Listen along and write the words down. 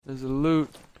There's a loot.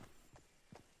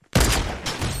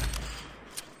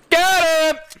 Got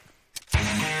him!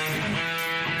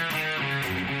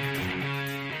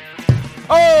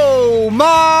 Oh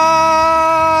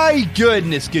my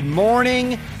goodness. Good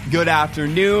morning, good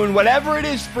afternoon, whatever it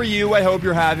is for you. I hope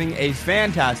you're having a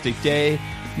fantastic day.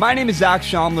 My name is Zach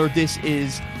Schomler. This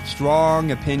is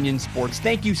Strong Opinion Sports.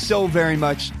 Thank you so very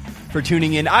much for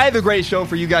tuning in. I have a great show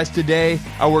for you guys today.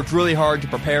 I worked really hard to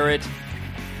prepare it.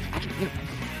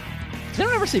 Does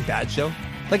anyone ever say bad show?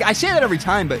 Like, I say that every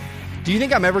time, but do you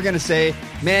think I'm ever going to say,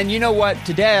 man, you know what?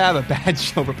 Today I have a bad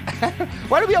show.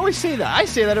 Why do we always say that? I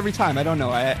say that every time. I don't know.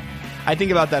 I think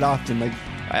about that often. Like,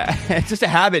 it's just a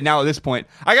habit now at this point.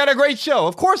 I got a great show.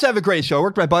 Of course I have a great show. I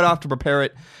worked my butt off to prepare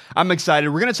it. I'm excited.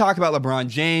 We're going to talk about LeBron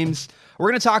James. We're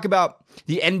going to talk about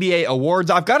the NBA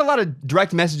awards. I've got a lot of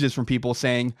direct messages from people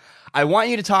saying, I want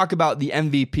you to talk about the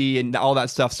MVP and all that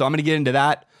stuff. So I'm going to get into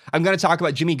that. I'm going to talk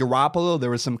about Jimmy Garoppolo. There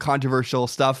was some controversial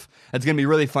stuff that's going to be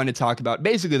really fun to talk about.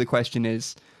 Basically, the question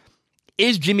is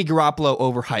Jimmy Garoppolo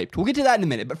overhyped? We'll get to that in a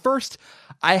minute. But first,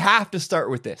 I have to start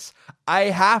with this. I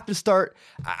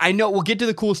know we'll get to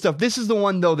the cool stuff. This is the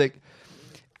one, though, that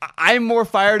I'm more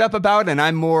fired up about, and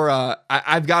I'm more,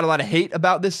 I've got a lot of hate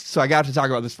about this, so I got to talk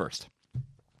about this first.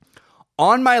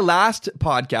 On my last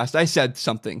podcast, I said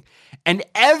something, and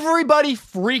everybody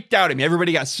freaked out at me.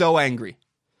 Everybody got so angry.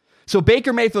 So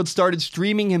Baker Mayfield started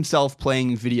streaming himself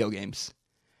playing video games.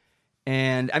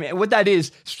 And I mean, what that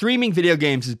is, streaming video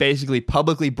games is basically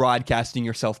publicly broadcasting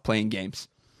yourself playing games.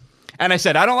 And I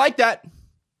said, I don't like that.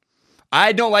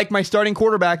 I don't like my starting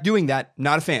quarterback doing that.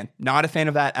 Not a fan. Not a fan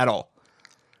of that at all.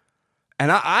 And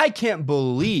I can't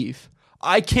believe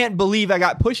I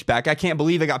got pushback. I can't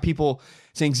believe I got people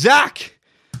saying, Zach,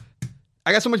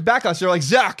 I got so much backlash. They're like,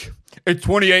 Zach, it's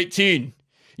 2018.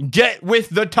 Get with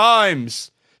the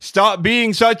times. Stop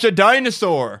being such a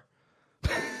dinosaur.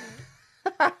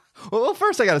 Well,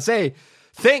 first I got to say,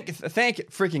 thank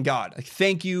freaking God. Like,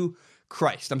 thank you,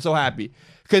 Christ. I'm so happy.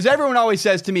 Because everyone always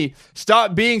says to me,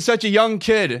 stop being such a young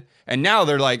kid. And now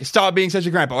they're like, stop being such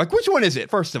a grandpa. Like, which one is it,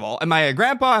 first of all? Am I a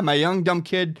grandpa? Am I a young, dumb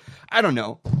kid? I don't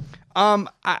know.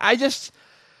 The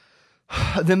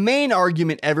main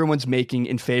argument everyone's making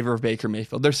in favor of Baker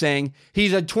Mayfield, they're saying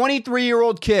he's a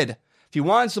 23-year-old kid. If he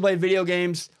wants to play video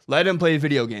games, let him play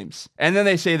video games. And then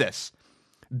they say this.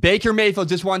 Baker Mayfield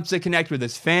just wants to connect with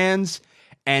his fans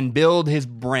and build his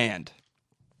brand.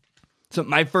 So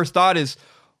my first thought is,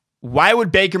 why would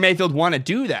Baker Mayfield want to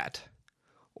do that?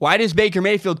 Why is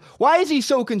he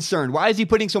so concerned? Why is he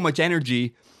putting so much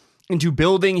energy into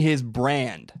building his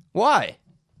brand? Why?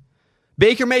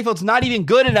 Baker Mayfield's not even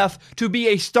good enough to be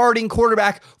a starting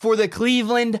quarterback for the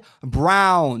Cleveland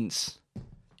Browns.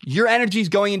 Your energy's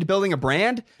going into building a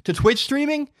brand, to Twitch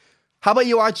streaming? How about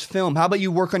you watch film? How about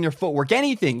you work on your footwork?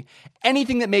 Anything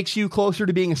that makes you closer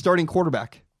to being a starting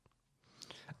quarterback.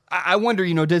 I wonder,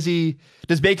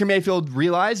 does Baker Mayfield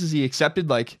realize, is he accepted,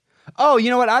 like, oh,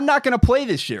 you know what? I'm not going to play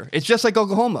this year. It's just like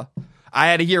Oklahoma. I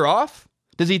had a year off.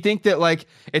 Does he think that, like,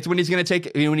 it's when he's going to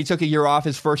take, when he took a year off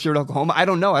his first year at Oklahoma? I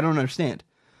don't know. I don't understand.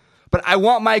 But I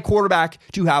want my quarterback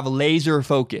to have laser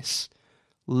focus.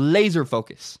 Laser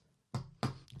focus.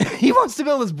 He wants to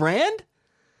build his brand?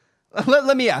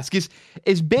 Let me ask, is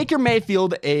Baker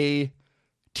Mayfield a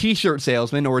t-shirt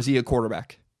salesman, or is he a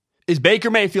quarterback? Is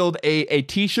Baker Mayfield a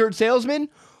t-shirt salesman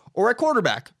or a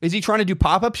quarterback? Is he trying to do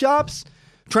pop-up shops?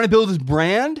 Trying to build his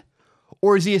brand?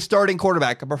 Or is he a starting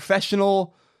quarterback? A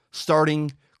professional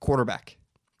starting quarterback?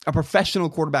 A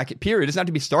professional quarterback, period. It doesn't have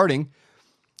to be starting.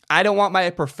 I don't want my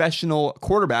professional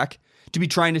quarterback to be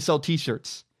trying to sell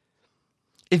t-shirts.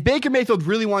 If Baker Mayfield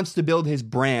really wants to build his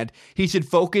brand, he should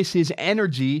focus his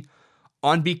energy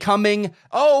on becoming,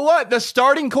 the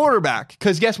starting quarterback.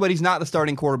 Because guess what? He's not the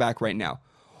starting quarterback right now.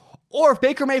 Or if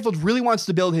Baker Mayfield really wants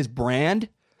to build his brand,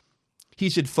 he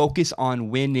should focus on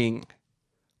winning.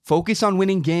 Focus on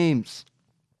winning games.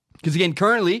 Because again,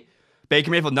 currently,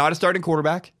 Baker Mayfield, not a starting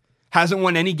quarterback, hasn't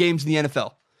won any games in the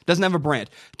NFL. Doesn't have a brand.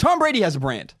 Tom Brady has a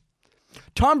brand.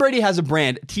 Tom Brady has a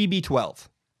brand, TB12.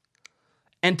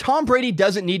 And Tom Brady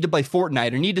doesn't need to play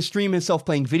Fortnite or need to stream himself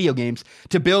playing video games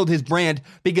to build his brand,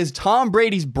 because Tom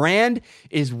Brady's brand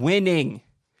is winning.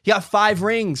 He got 5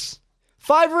 rings.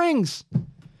 5 rings.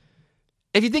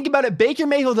 If you think about it, Baker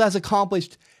Mayfield has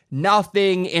accomplished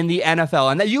nothing in the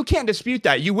NFL. And you can't dispute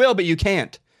that. You will, but you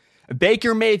can't.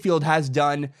 Baker Mayfield has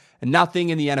done nothing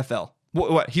in the NFL.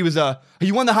 What? He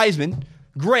won the Heisman.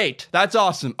 Great. That's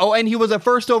awesome. Oh, and he was a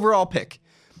first overall pick.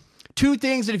 2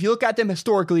 things that, if you look at them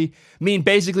historically, mean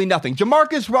basically nothing.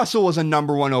 Jamarcus Russell was a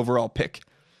number 1 overall pick.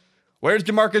 Where's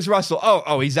Jamarcus Russell?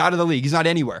 Oh, he's out of the league. He's not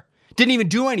anywhere. Didn't even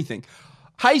do anything.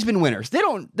 Heisman winners, they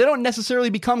don't necessarily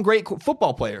become great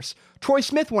football players. Troy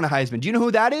Smith won a Heisman. Do you know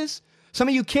who that is? Some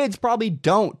of you kids probably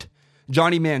don't.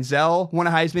 Johnny Manziel won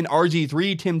a Heisman.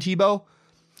 RG3, Tim Tebow.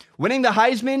 Winning the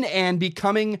Heisman and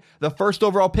becoming the first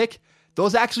overall pick,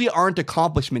 those actually aren't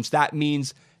accomplishments. That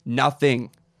means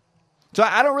nothing. So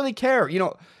I don't really care.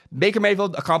 Baker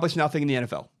Mayfield accomplished nothing in the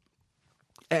NFL.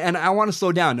 And I want to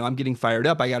slow down. No, I'm getting fired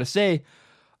up. I got to say,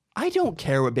 I don't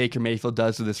care what Baker Mayfield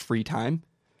does with his free time.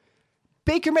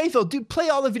 Baker Mayfield, dude, play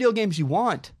all the video games you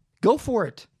want. Go for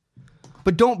it.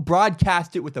 But don't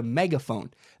broadcast it with a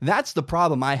megaphone. That's the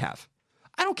problem I have.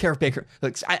 I don't care if Baker...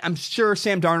 Look, I'm sure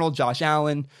Sam Darnold, Josh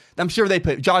Allen, I'm sure they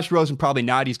put... Josh Rosen probably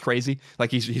not. He's crazy.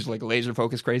 Like, he's like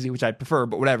laser-focused crazy, which I prefer,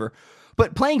 but whatever.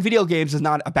 But playing video games is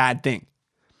not a bad thing.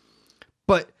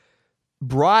 But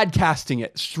broadcasting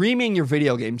it, streaming your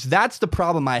video games, that's the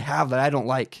problem I have that I don't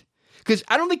like. Because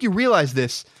I don't think you realize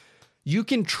this. You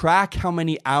can track how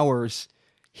many hours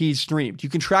he's streamed. You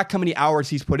can track how many hours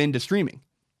he's put into streaming.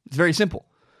 It's very simple.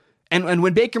 And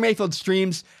when Baker Mayfield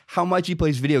streams how much he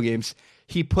plays video games,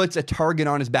 he puts a target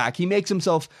on his back. He makes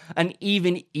himself an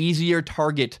even easier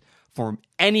target for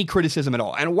any criticism at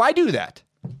all. And why do that?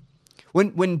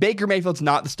 When Baker Mayfield's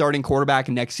not the starting quarterback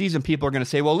next season, people are going to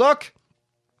say, well, look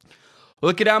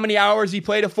at how many hours he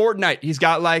played of Fortnite. He's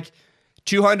got like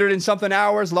 200 and something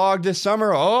hours logged this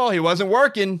summer. Oh, he wasn't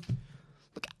working.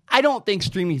 Look, I don't think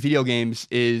streaming video games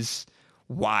is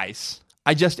wise.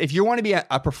 If you want to be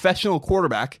a professional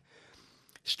quarterback,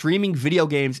 streaming video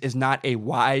games is not a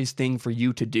wise thing for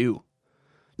you to do.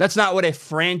 That's not what a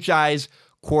franchise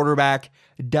quarterback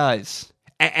does.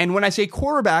 And when I say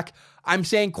quarterback, I'm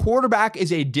saying quarterback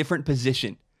is a different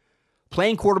position.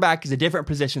 Playing quarterback is a different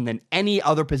position than any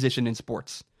other position in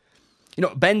sports.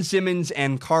 Ben Simmons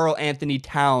and Karl Anthony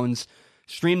Towns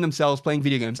stream themselves playing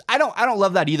video games. I don't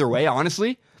love that either way,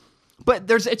 honestly. But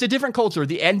it's a different culture.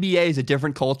 The NBA is a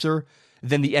different culture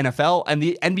than the NFL, and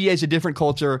the NBA is a different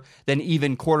culture than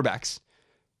even quarterbacks.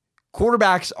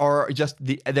 Quarterbacks are just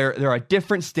they're a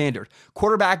different standard.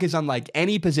 Quarterback is unlike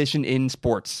any position in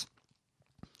sports.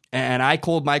 And I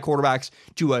hold my quarterbacks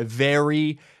to a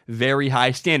very, very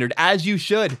high standard, as you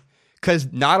should,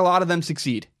 because not a lot of them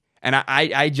succeed. And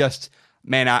I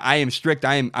am strict.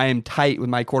 I am tight with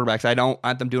my quarterbacks. I don't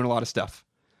want them doing a lot of stuff.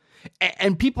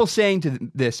 And people saying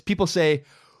to this, people say,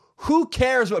 who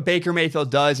cares what Baker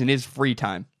Mayfield does in his free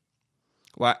time?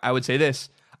 Well, I would say this.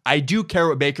 I do care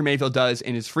what Baker Mayfield does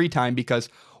in his free time because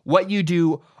what you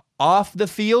do off the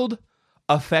field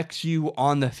affects you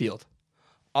on the field.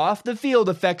 Off the field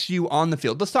affects you on the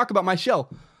field. Let's talk about my show.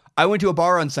 I went to a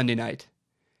bar on Sunday night,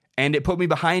 and it put me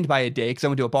behind by a day because I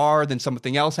went to a bar, then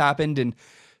something else happened, and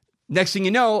next thing you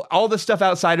know, all the stuff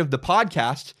outside of the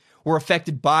podcast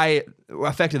affected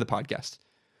the podcast.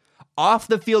 Off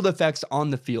the field effects on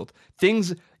the field.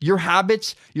 Things, your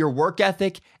habits, your work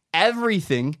ethic,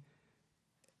 everything,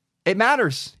 it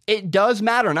matters. It does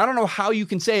matter. And I don't know how you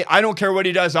can say, I don't care what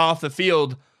he does off the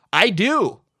field. I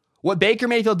do. What Baker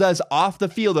Mayfield does off the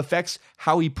field affects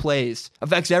how he plays,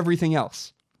 affects everything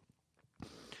else.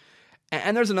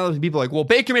 And there's another people like, well,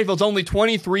 Baker Mayfield's only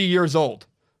 23 years old.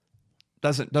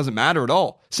 Doesn't matter at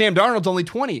all. Sam Darnold's only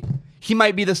 20. He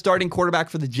might be the starting quarterback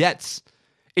for the Jets.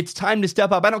 It's time to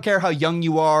step up. I don't care how young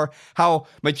you are, how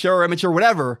mature or immature,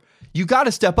 whatever. You got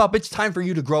to step up. It's time for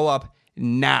you to grow up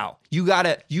now. You got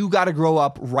to grow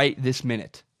up right this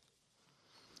minute.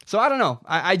 So I don't know.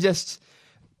 I just,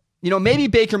 maybe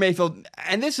Baker Mayfield,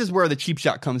 and this is where the cheap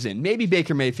shot comes in. Maybe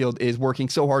Baker Mayfield is working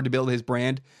so hard to build his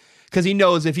brand because he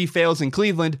knows if he fails in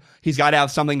Cleveland, he's got to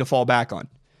have something to fall back on.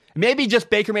 Maybe just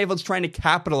Baker Mayfield's trying to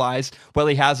capitalize while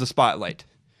he has the spotlight.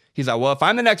 He's like, well, if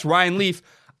I'm the next Ryan Leaf,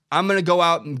 I'm going to go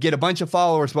out and get a bunch of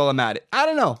followers while I'm at it. I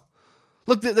don't know.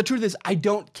 Look, the truth is, I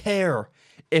don't care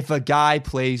if a guy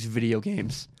plays video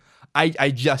games.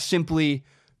 I just simply,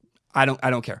 I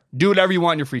don't care. Do whatever you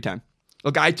want in your free time.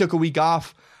 Look, I took a week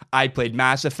off. I played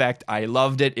Mass Effect. I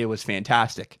loved it. It was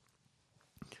fantastic.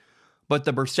 But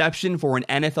the perception for an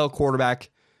NFL quarterback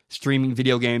streaming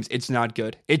video games, it's not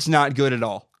good. It's not good at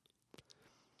all.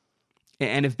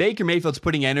 And if Baker Mayfield's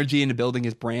putting energy into building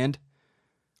his brand,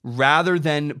 rather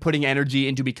than putting energy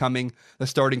into becoming the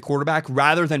starting quarterback,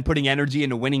 rather than putting energy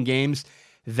into winning games,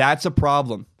 that's a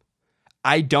problem.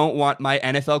 I don't want my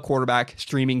NFL quarterback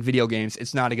streaming video games.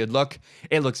 It's not a good look.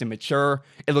 It looks immature.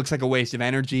 It looks like a waste of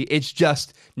energy. It's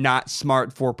just not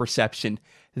smart for perception.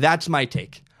 That's my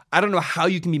take. I don't know how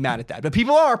you can be mad at that, but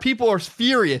people are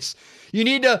furious. You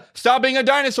need to stop being a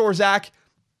dinosaur, Zach.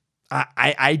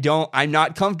 I'm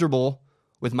not comfortable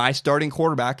with my starting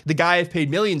quarterback, the guy I've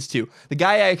paid millions to, the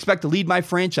guy I expect to lead my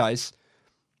franchise,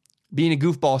 being a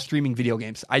goofball streaming video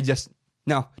games.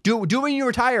 No, do it when you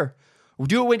retire.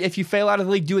 Do it when, if you fail out of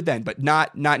the league, do it then, but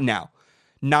not now.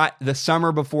 Not the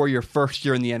summer before your first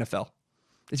year in the NFL.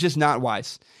 It's just not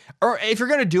wise. Or if you're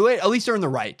going to do it, at least earn the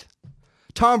right.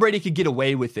 Tom Brady could get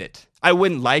away with it. I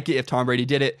wouldn't like it if Tom Brady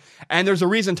did it. And there's a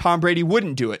reason Tom Brady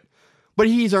wouldn't do it. But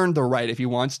he's earned the right if he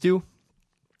wants to.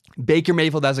 Baker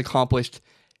Mayfield has accomplished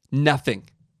nothing.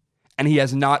 And he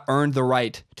has not earned the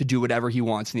right to do whatever he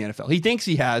wants in the NFL. He thinks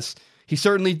he has. He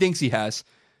certainly thinks he has.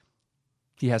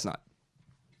 He has not.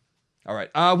 All right.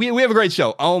 We have a great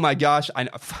show. Oh my gosh.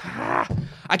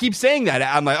 I keep saying that.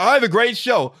 I'm like, I have a great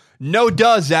show. No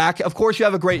duh, Zach. Of course you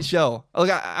have a great show. Look,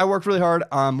 I worked really hard.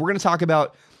 We're going to talk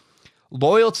about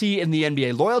loyalty in the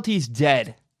NBA. Loyalty is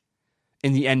dead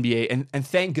in the NBA. And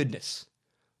thank goodness.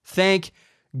 Thank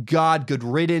God, good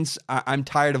riddance. I'm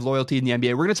tired of loyalty in the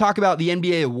NBA. We're going to talk about the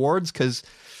NBA awards because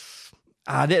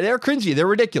they're cringy. They're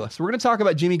ridiculous. We're going to talk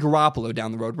about Jimmy Garoppolo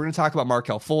down the road. We're going to talk about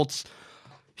Markelle Fultz.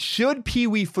 Should Pee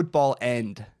Wee football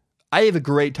end? I have a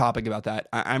great topic about that.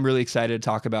 I'm really excited to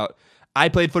talk about. I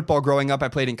played football growing up. I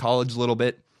played in college a little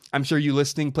bit. I'm sure you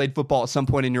listening played football at some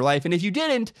point in your life. And if you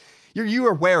didn't, you're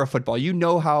aware of football. You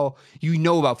know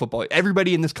about football.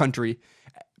 Everybody in this country,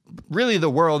 really the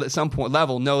world at some point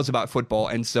level, knows about football.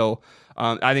 And so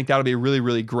I think that'll be a really,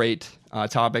 really great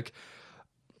topic.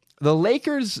 The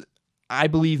Lakers, I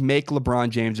believe, make LeBron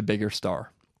James a bigger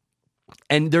star.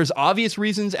 And there's obvious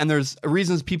reasons, and there's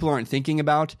reasons people aren't thinking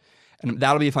about. And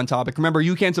that'll be a fun topic. Remember,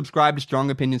 you can subscribe to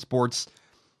Strong Opinion Sports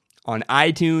on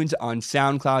iTunes, on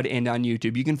SoundCloud, and on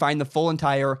YouTube. You can find the full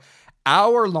entire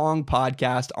hour-long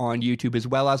podcast on YouTube, as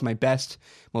well as my best,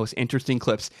 most interesting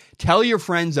clips. Tell your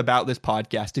friends about this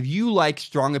podcast. If you like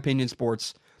Strong Opinion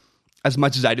Sports as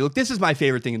much as I do, look, this is my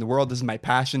favorite thing in the world. This is my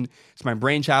passion. It's my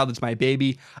brainchild. It's my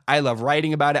baby. I love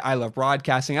writing about it. I love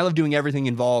broadcasting. I love doing everything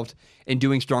involved in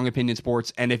doing Strong Opinion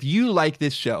Sports. And if you like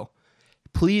this show,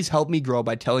 please help me grow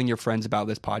by telling your friends about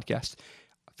this podcast.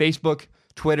 Facebook,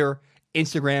 Twitter,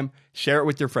 Instagram, share it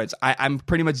with your friends. I'm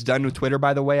pretty much done with Twitter,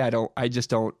 by the way. I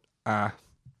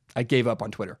gave up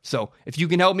on Twitter. So if you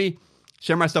can help me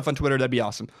share my stuff on Twitter, that'd be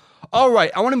awesome. All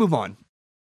right, I want to move on.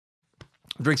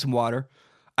 Drink some water.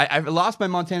 I've lost my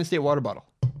Montana State water bottle.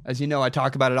 As you know, I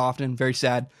talk about it often. Very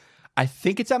sad. I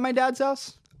think it's at my dad's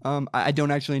house. I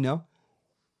don't actually know.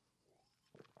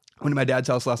 I went to my dad's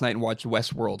house last night and watched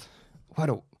Westworld. What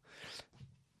a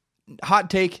hot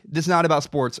take. This is not about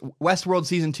sports. Westworld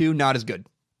season 2, not as good.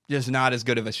 Just not as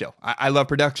good of a show. I love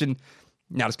production.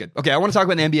 Not as good. Okay, I want to talk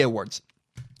about the NBA awards.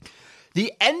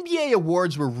 The NBA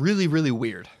awards were really, really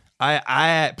weird.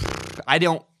 I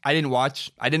didn't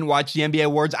watch the NBA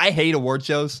awards. I hate award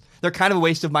shows. They're kind of a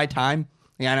waste of my time.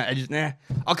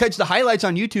 I'll catch the highlights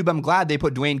on YouTube. I'm glad they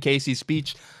put Dwayne Casey's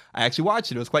speech. I actually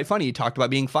watched it. It was quite funny. He talked about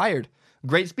being fired.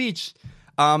 Great speech.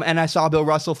 And I saw Bill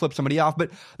Russell flip somebody off.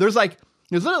 But there's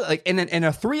literally like in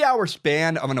a 3-hour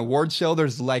span of an award show,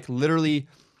 there's like literally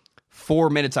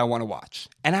 4 minutes I want to watch.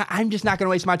 And I'm just not going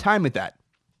to waste my time with that.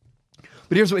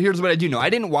 But here's what I do know. I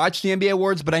didn't watch the NBA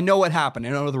awards, but I know what happened. I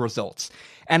know the results.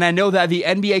 And I know that the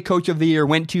NBA Coach of the Year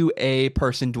went to a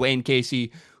person, Dwayne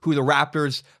Casey, who the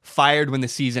Raptors fired when the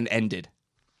season ended.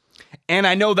 And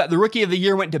I know that the Rookie of the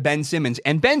Year went to Ben Simmons.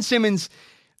 And Ben Simmons,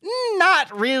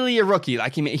 not really a rookie.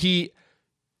 Like he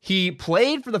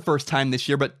played for the first time this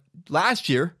year, but last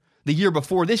year, the year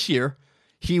before this year,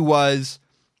 he was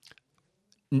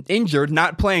injured,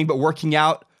 not playing, but working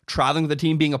out, traveling with the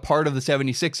team, being a part of the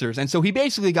 76ers. And so he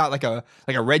basically got like a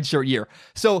redshirt year.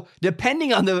 So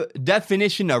depending on the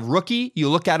definition of rookie you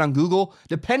look at on Google,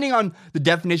 depending on the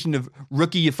definition of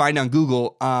rookie you find on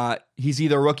Google, he's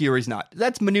either a rookie or he's not.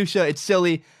 That's minutia. It's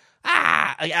silly.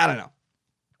 I don't know.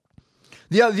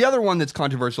 The other one that's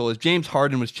controversial is James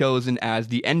Harden was chosen as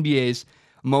the NBA's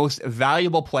most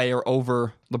valuable player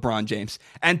over LeBron James.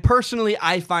 And personally,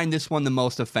 I find this one the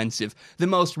most offensive, the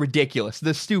most ridiculous,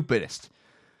 the stupidest.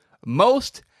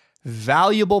 Most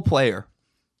valuable player.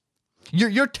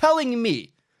 You're telling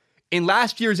me in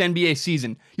last year's NBA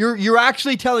season, you're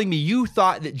actually telling me you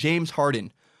thought that James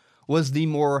Harden was the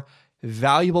more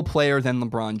valuable player than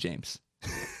LeBron James.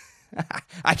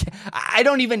 Of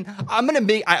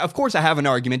course I have an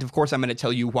argument. Of course I'm going to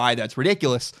tell you why that's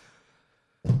ridiculous.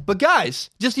 But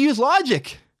guys, just use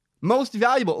logic. Most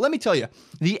valuable. Let me tell you,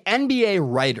 the NBA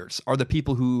writers are the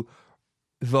people who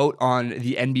vote on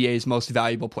the NBA's most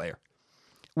valuable player.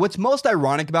 What's most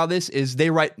ironic about this is they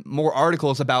write more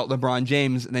articles about LeBron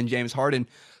James than James Harden.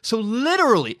 So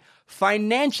literally,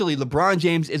 financially, LeBron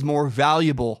James is more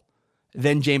valuable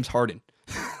than James Harden.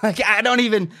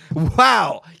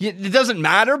 Wow. It doesn't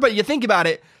matter, but you think about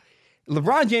it.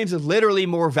 LeBron James is literally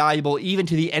more valuable even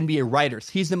to the NBA writers.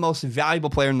 He's the most valuable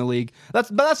player in the league. But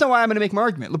that's not why I'm going to make my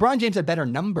argument. LeBron James had better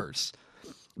numbers,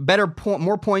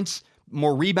 more points,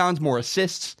 more rebounds, more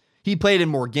assists. He played in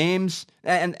more games,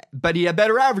 but he had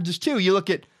better averages too. You look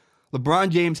at LeBron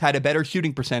James had a better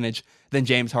shooting percentage than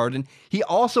James Harden. He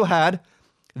also had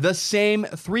the same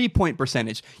three-point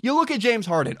percentage. You look at James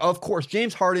Harden. Of course,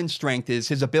 James Harden's strength is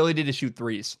his ability to shoot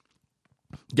threes.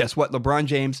 Guess what? LeBron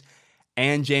James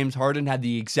and James Harden had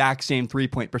the exact same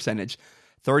three-point percentage,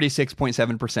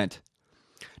 36.7%.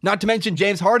 Not to mention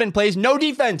James Harden plays no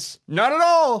defense. Not at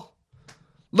all.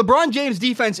 LeBron James'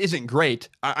 defense isn't great.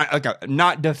 I'm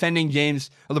not defending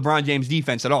LeBron James'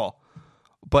 defense at all.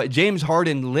 But James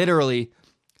Harden literally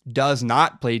does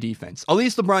not play defense. At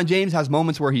least LeBron James has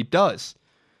moments where he does.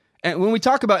 And when we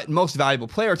talk about most valuable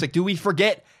players, like, do we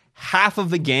forget half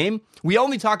of the game? We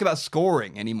only talk about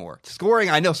scoring anymore. Scoring,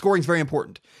 I know scoring is very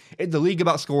important. It's the league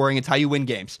about scoring. It's how you win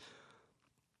games.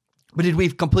 But did we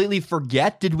completely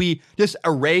forget? Did we just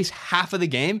erase half of the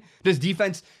game? Does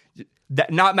defense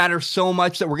not matter so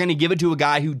much that we're going to give it to a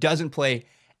guy who doesn't play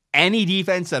any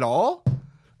defense at all?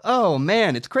 Oh,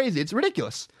 man, it's crazy. It's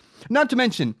ridiculous. Not to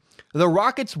mention, the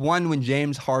Rockets won when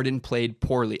James Harden played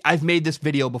poorly. I've made this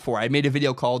video before. I made a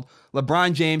video called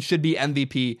LeBron James should be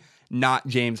MVP, not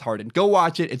James Harden. Go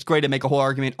watch it. It's great to make a whole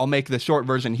argument. I'll make the short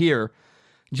version here.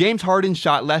 James Harden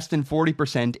shot less than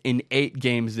 40% in 8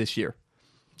 games this year.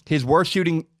 His worst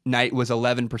shooting night was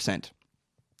 11%.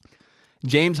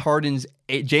 James Harden's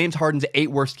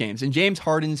 8 worst games. In James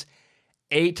Harden's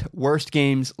 8 worst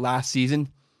games last season,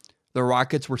 the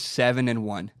Rockets were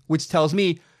 7-1, which tells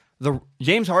me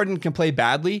James Harden can play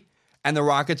badly and the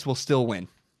Rockets will still win.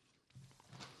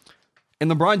 In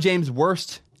LeBron James'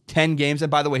 worst 10 games,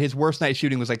 and by the way, his worst night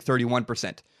shooting was like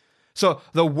 31%. So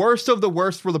the worst of the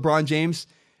worst for LeBron James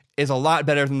is a lot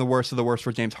better than the worst of the worst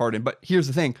for James Harden. But here's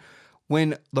the thing.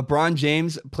 When LeBron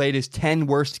James played his 10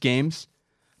 worst games,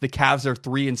 the Cavs are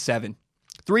 3-7.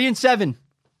 3-7.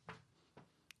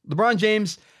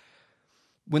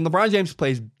 When LeBron James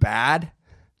plays bad,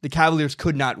 the Cavaliers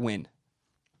could not win.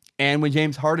 And when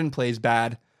James Harden plays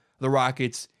bad, the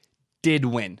Rockets did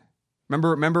win.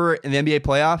 Remember in the NBA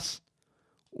playoffs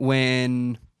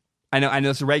when I know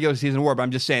it's a regular season war, but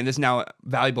I'm just saying this is now a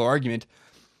valuable argument.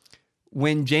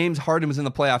 When James Harden was in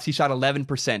the playoffs, he shot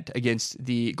 11% against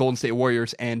the Golden State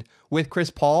Warriors, and with Chris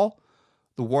Paul,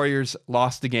 the Warriors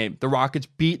lost the game. The Rockets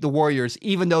beat the Warriors,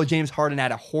 even though James Harden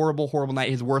had a horrible, horrible night,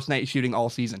 his worst night shooting all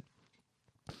season.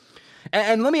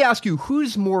 And let me ask you,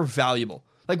 who's more valuable?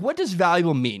 Like, what does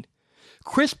valuable mean?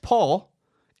 Chris Paul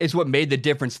is what made the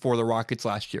difference for the Rockets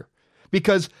last year.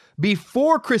 Because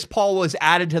before Chris Paul was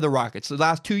added to the Rockets, the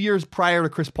last 2 years prior to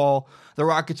Chris Paul, the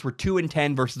Rockets were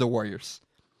 2-10 versus the Warriors.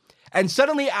 And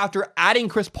suddenly after adding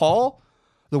Chris Paul,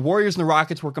 the Warriors and the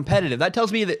Rockets were competitive. That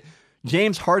tells me that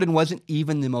James Harden wasn't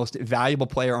even the most valuable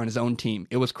player on his own team.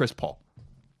 It was Chris Paul.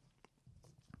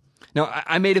 Now,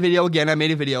 I made a video.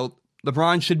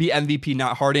 LeBron should be MVP,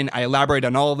 not Harden. I elaborate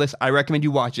on all of this. I recommend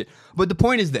you watch it. But the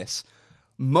point is this.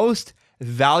 Most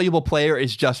valuable player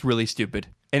is just really stupid.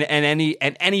 In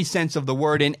any sense of the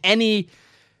word, in any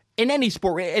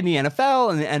sport, in the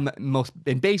NFL, and most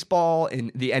in baseball,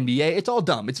 in the NBA, it's all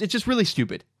dumb. It's just really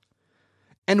stupid.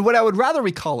 And what I would rather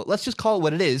we call it, let's just call it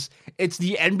what it is. It's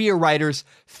the NBA writer's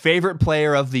favorite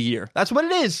player of the year. That's what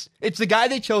it is. It's the guy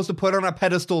they chose to put on a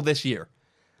pedestal this year.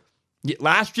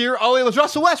 Last year, it was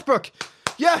Russell Westbrook.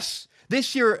 Yes.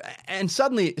 This year, and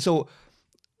suddenly, so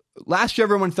last year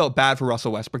everyone felt bad for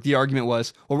Russell Westbrook. The argument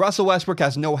was, well, Russell Westbrook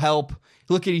has no help.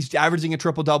 Look at, he's averaging a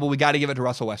triple-double. We got to give it to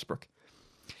Russell Westbrook.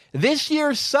 This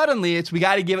year, suddenly, we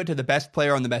got to give it to the best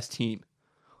player on the best team.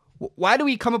 Why do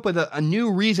we come up with a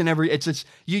new reason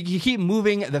you keep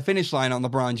moving the finish line on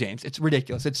LeBron James. It's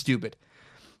ridiculous. It's stupid.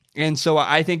 And so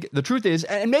I think the truth is,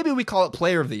 and maybe we call it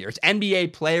player of the year. It's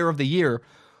NBA player of the year,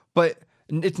 but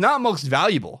it's not most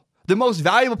valuable. The most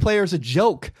valuable player is a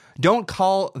joke. Don't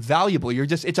call valuable.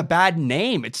 It's a bad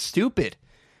name. It's stupid.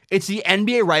 It's the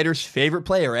NBA writer's favorite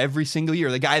player every single year.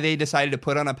 The guy they decided to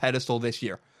put on a pedestal this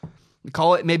year.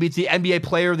 Maybe it's the NBA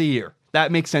player of the year.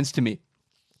 That makes sense to me.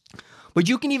 But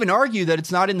you can even argue that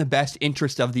it's not in the best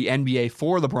interest of the NBA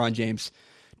for LeBron James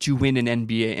to win an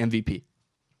NBA MVP.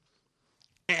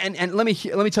 And let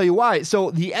me tell you why.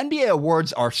 So the NBA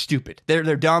awards are stupid.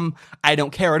 They're dumb. I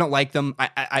don't care. I don't like them.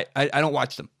 I don't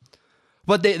watch them.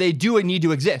 But they do need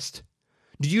to exist.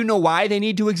 Do you know why they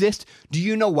need to exist? Do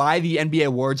you know why the NBA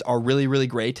awards are really, really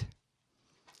great?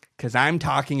 Because I'm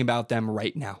talking about them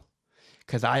right now.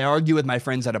 Because I argue with my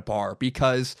friends at a bar.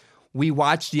 Because we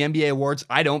watch the NBA awards.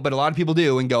 I don't, but a lot of people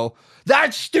do, and go,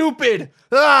 that's stupid.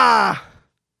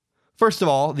 First of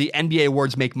all, the NBA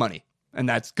awards make money, and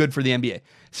that's good for the NBA.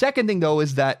 Second thing, though,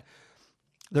 is that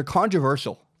they're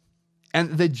controversial.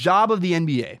 And the job of the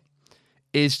NBA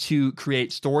is to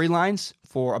create storylines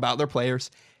about their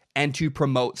players and to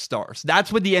promote stars.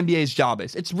 That's what the NBA's job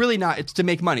is. It's really not, it's to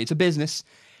make money. It's a business.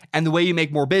 And the way you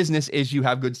make more business is you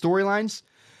have good storylines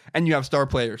and you have star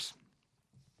players.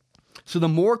 So the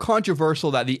more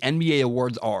controversial that the NBA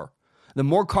awards are, the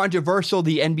more controversial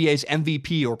the NBA's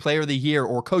MVP or Player of the Year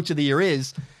or Coach of the Year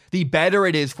is, the better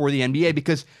it is for the NBA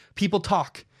because people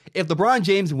talk. If LeBron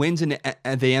James wins the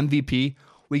MVP,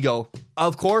 we go,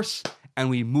 of course, and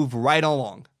we move right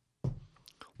along.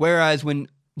 Whereas when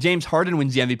James Harden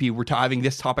wins the MVP, we're having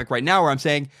this topic right now where I'm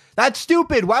saying, that's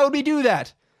stupid. Why would we do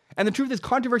that? And the truth is,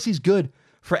 controversy is good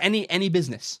for any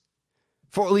business.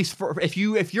 For at least if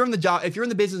you're in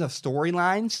the business of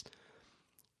storylines,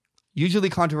 usually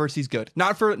controversy is good.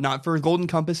 Not for Golden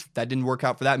Compass, that didn't work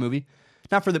out for that movie.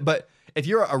 But if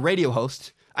you're a radio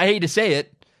host, I hate to say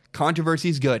it, controversy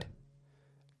is good.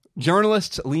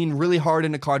 Journalists lean really hard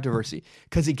into controversy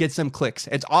because it gets them clicks.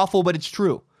 It's awful, but it's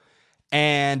true.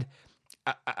 And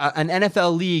an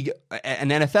NFL league, an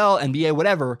NFL, NBA,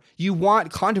 whatever, you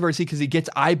want controversy because it gets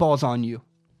eyeballs on you.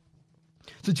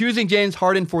 So choosing James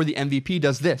Harden for the MVP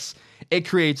does this. It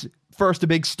creates, first, a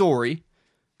big story.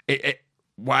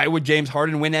 Why would James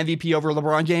Harden win MVP over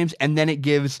LeBron James? And then it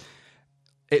builds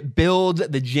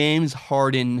the James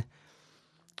Harden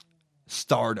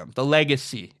stardom, the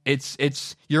legacy.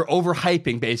 You're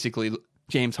overhyping basically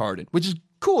James Harden, which is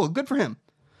cool, good for him.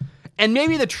 And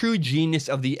maybe the true genius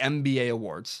of the NBA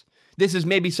awards, this is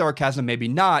maybe sarcasm, maybe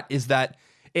not, is that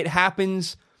it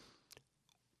happens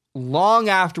long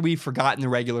after we've forgotten the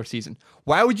regular season.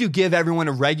 Why would you give everyone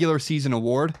a regular season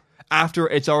award after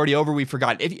it's already over, we've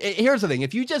forgotten? Here's the thing,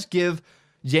 if you just give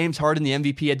James Harden the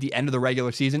MVP at the end of the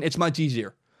regular season, it's much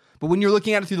easier. But when you're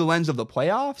looking at it through the lens of the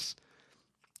playoffs,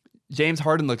 James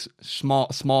Harden looks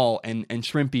small and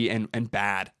shrimpy and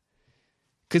bad.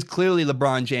 Because clearly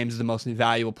LeBron James is the most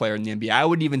valuable player in the NBA. I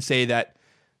wouldn't even say that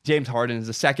James Harden is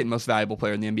the second most valuable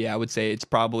player in the NBA. I would say it's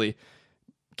probably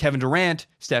Kevin Durant,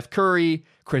 Steph Curry,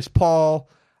 Chris Paul.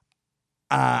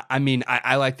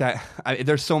 I like that.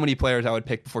 There's so many players I would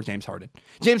pick before James Harden.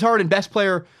 James Harden, best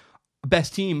player,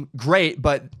 best team, great,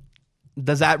 but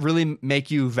does that really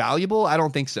make you valuable? I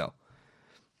don't think so.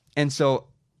 And so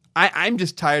I'm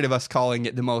just tired of us calling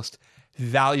it the most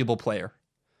valuable player.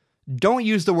 Don't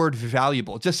use the word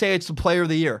valuable. Just say it's the player of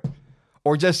the year.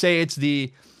 Or just say it's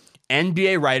the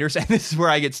NBA writers, and this is where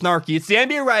I get snarky, it's the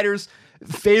NBA writers'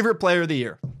 favorite player of the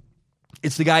year.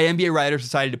 It's the guy NBA writers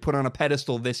decided to put on a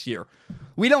pedestal this year.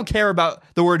 We don't care about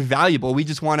the word valuable. We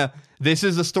just want to, this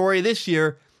is the story this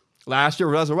year. Last year,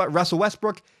 Russell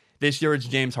Westbrook. This year, it's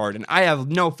James Harden. I have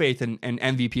no faith in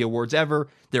MVP awards ever.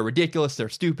 They're ridiculous. They're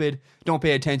stupid. Don't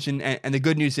pay attention. And the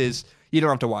good news is you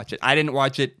don't have to watch it. I didn't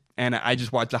watch it, and I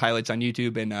just watch the highlights on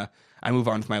YouTube, and I move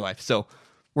on with my life. So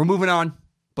we're moving on,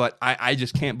 but I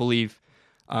just can't believe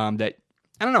that,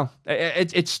 I don't know.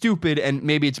 It's stupid, and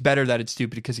maybe it's better that it's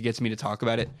stupid because it gets me to talk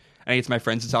about it, and it gets my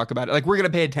friends to talk about it. Like, we're going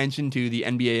to pay attention to the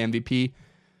NBA MVP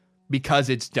because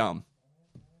it's dumb.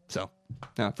 So,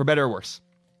 for better or worse.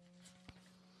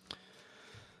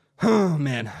 Oh,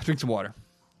 man. Drink some water.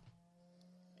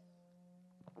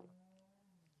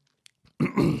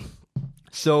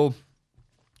 So,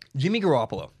 Jimmy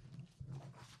Garoppolo.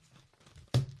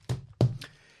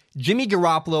 Jimmy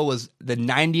Garoppolo was the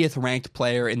 90th ranked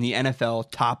player in the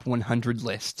NFL top 100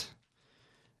 list.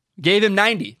 Gave him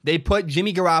 90. They put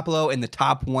Jimmy Garoppolo in the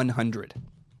top 100.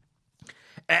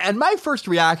 And my first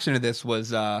reaction to this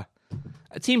was,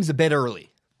 it seems a bit early.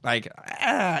 Like,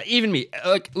 even me.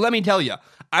 Like, let me tell you,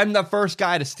 I'm the first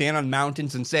guy to stand on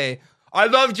mountains and say, I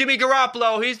love Jimmy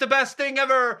Garoppolo. He's the best thing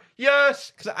ever.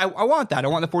 Yes. Because I want that. I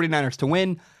want the 49ers to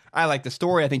win. I like the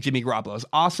story. I think Jimmy Garoppolo is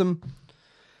awesome.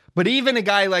 But even a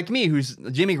guy like me, who's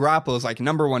Jimmy Garoppolo's like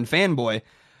number one fanboy,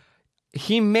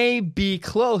 he may be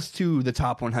close to the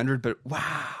top 100, but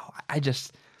wow,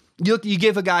 you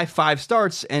give a guy 5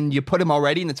 starts and you put him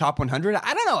already in the top 100.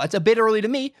 I don't know. It's a bit early to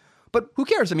me, but who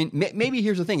cares? I mean, maybe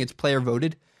here's the thing. It's player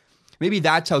voted. Maybe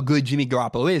that's how good Jimmy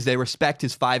Garoppolo is. They respect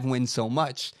his 5 wins so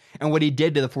much and what he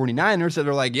did to the 49ers that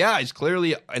they're like, yeah, he's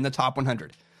clearly in the top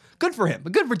 100. Good for him,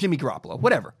 but good for Jimmy Garoppolo,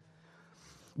 whatever.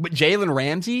 But Jalen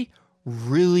Ramsey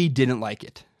really didn't like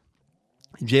it.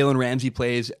 Jalen Ramsey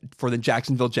plays for the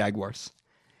Jacksonville Jaguars.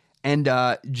 And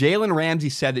Jalen Ramsey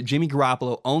said that Jimmy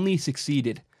Garoppolo only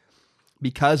succeeded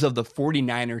because of the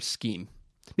 49ers scheme,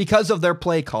 because of their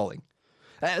play calling.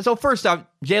 So first off,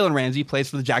 Jalen Ramsey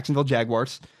plays for the Jacksonville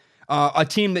Jaguars, a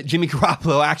team that Jimmy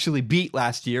Garoppolo actually beat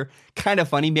last year. Kind of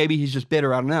funny. Maybe he's just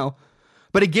bitter. I don't know.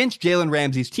 But against Jalen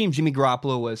Ramsey's team, Jimmy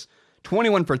Garoppolo was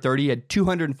 21 for 30, had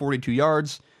 242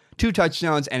 yards, 2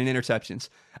 touchdowns, and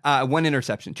one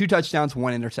interception. 2 touchdowns,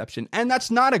 1 interception. And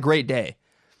that's not a great day.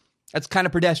 That's kind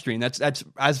of pedestrian. That's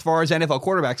as far as NFL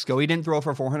quarterbacks go. He didn't throw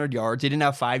for 400 yards. He didn't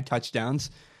have 5 touchdowns.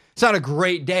 It's not a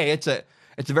great day. It's a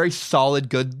very solid,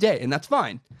 good day, and that's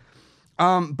fine.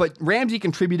 But Ramsey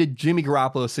contributed Jimmy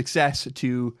Garoppolo's success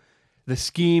to the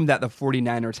scheme that the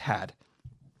 49ers had.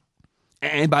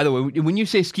 And by the way, when you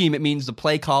say scheme, it means the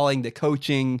play calling, the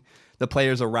coaching, the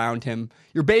players around him.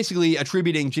 You're basically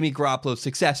attributing Jimmy Garoppolo's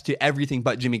success to everything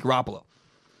but Jimmy Garoppolo.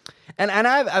 And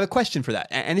I have a question for that.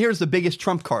 And here's the biggest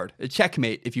trump card, a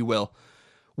checkmate, if you will.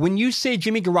 When you say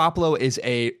Jimmy Garoppolo is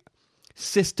a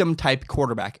system-type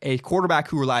quarterback, a quarterback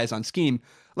who relies on scheme,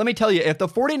 let me tell you, if the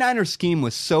 49ers scheme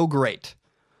was so great,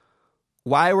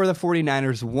 why were the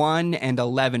 49ers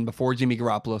 1-11 before Jimmy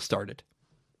Garoppolo started?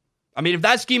 I mean, if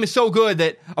that scheme is so good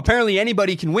that apparently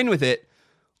anybody can win with it,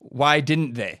 why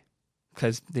didn't they?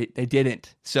 Because they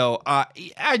didn't. So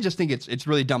I just think it's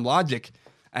really dumb logic.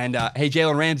 And hey,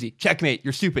 Jalen Ramsey, checkmate,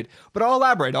 you're stupid. But I'll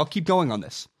elaborate. I'll keep going on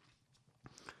this.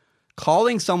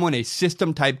 Calling someone a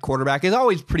system-type quarterback is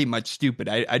always pretty much stupid.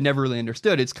 I never really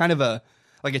understood. It's kind of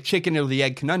like a chicken or the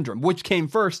egg conundrum. Which came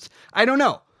first? I don't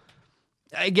know.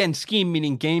 Again, scheme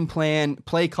meaning game plan,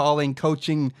 play calling,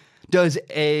 coaching. Does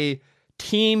a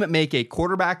team make a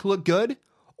quarterback look good,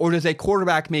 or does a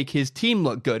quarterback make his team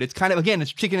look good? It's kind of, again,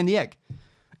 it's chicken and the egg.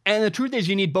 And the truth is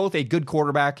you need both a good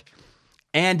quarterback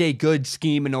and a good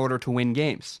scheme in order to win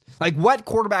games. Like, what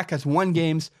quarterback has won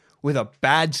games with a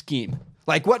bad scheme?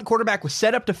 Like, what quarterback was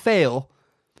set up to fail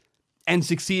and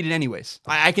succeeded anyways?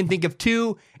 I can think of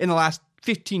 2 in the last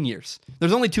 15 years.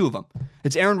 There's only 2 of them.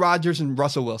 It's Aaron Rodgers and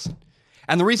Russell Wilson.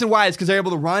 And the reason why is because they're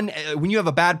able to run when you have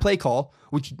a bad play call,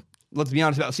 which, let's be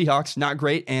honest about Seahawks, not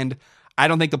great. And I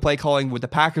don't think the play calling with the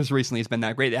Packers recently has been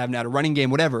that great. They haven't had a running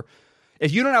game, whatever.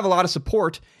 If you don't have a lot of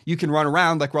support, you can run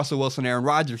around like Russell Wilson and Aaron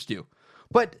Rodgers do.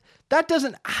 But that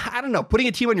doesn't, I don't know, putting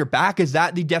a team on your back, is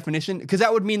that the definition? Because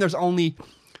that would mean there's only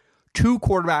 2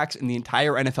 quarterbacks in the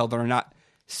entire NFL that are not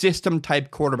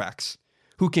system-type quarterbacks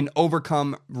who can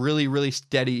overcome really, really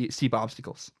steep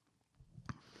obstacles.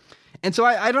 And so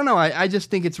I don't know. I just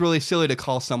think it's really silly to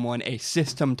call someone a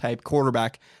system-type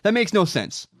quarterback. That makes no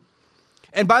sense.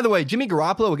 And by the way, Jimmy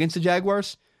Garoppolo against the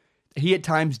Jaguars, he at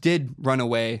times did run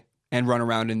away and run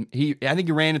around. And I think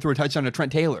he ran through a touchdown to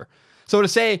Trent Taylor. So to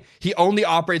say he only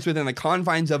operates within the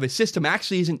confines of his system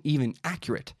actually isn't even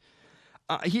accurate.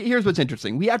 Here's what's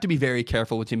interesting. We have to be very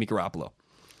careful with Jimmy Garoppolo.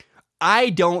 I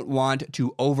don't want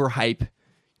to overhype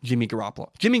Jimmy Garoppolo.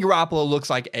 Jimmy Garoppolo looks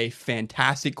like a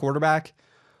fantastic quarterback,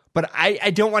 but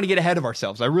I don't want to get ahead of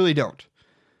ourselves. I really don't.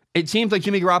 It seems like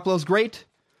Jimmy Garoppolo's great,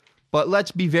 but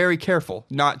let's be very careful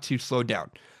not to slow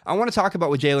down. I want to talk about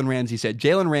what Jalen Ramsey said.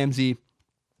 Jalen Ramsey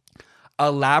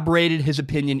elaborated his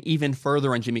opinion even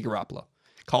further on Jimmy Garoppolo.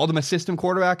 Called him a system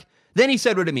quarterback. Then he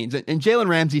said what it means. And Jalen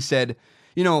Ramsey said,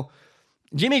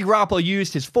 Jimmy Garoppolo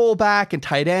used his fullback and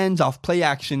tight ends off play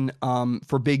action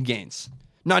for big gains.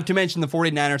 Not to mention the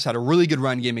 49ers had a really good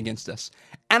run game against us.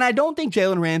 And I don't think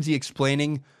Jalen Ramsey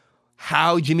explaining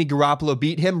how Jimmy Garoppolo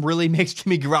beat him really makes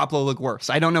Jimmy Garoppolo look worse.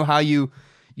 I don't know how you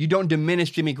don't diminish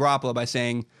Jimmy Garoppolo by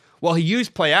saying, well, he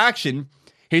used play action.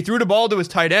 He threw the ball to his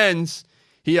tight ends.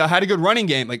 He had a good running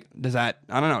game. Like,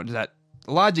 the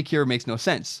logic here makes no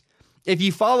sense. If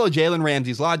you follow Jalen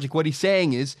Ramsey's logic, what he's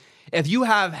saying is, if you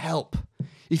have help,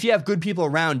 if you have good people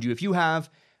around you, if you have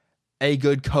a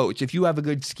good coach, if you have a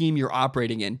good scheme you're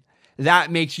operating in, that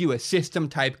makes you a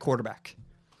system-type quarterback.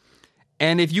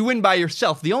 And if you win by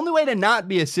yourself, the only way to not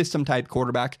be a system-type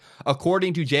quarterback,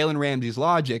 according to Jalen Ramsey's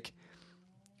logic,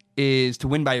 is to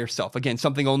win by yourself. Again,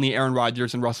 something only Aaron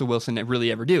Rodgers and Russell Wilson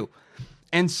really ever do.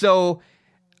 And so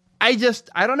I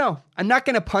don't know. I'm not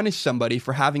going to punish somebody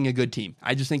for having a good team.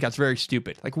 I just think that's very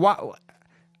stupid. Like, what?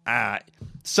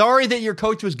 Sorry that your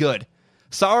coach was good.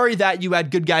 Sorry that you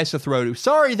had good guys to throw to.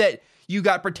 Sorry that you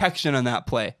got protection on that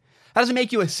play. That doesn't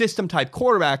make you a system-type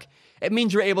quarterback. It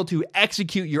means you're able to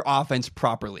execute your offense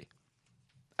properly.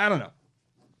 I don't know.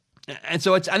 And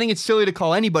so I think it's silly to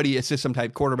call anybody a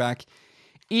system-type quarterback,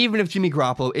 even if Jimmy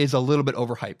Garoppolo is a little bit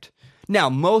overhyped. Now,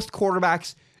 most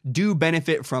quarterbacks do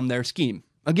benefit from their scheme.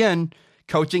 Again,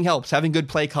 coaching helps. Having good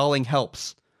play calling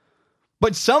helps.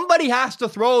 But somebody has to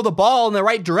throw the ball in the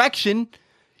right direction.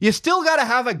 You still got to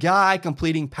have a guy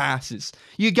completing passes.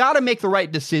 You got to make the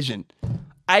right decision.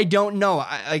 I don't know.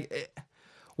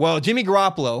 Well, Jimmy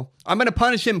Garoppolo, I'm going to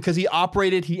punish him because he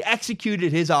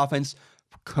executed his offense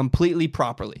completely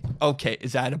properly. Okay,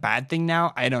 is that a bad thing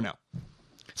now? I don't know.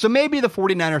 So maybe the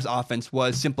 49ers offense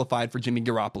was simplified for Jimmy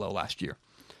Garoppolo last year.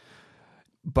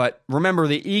 But remember,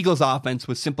 the Eagles offense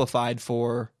was simplified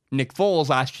for Nick Foles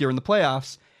last year in the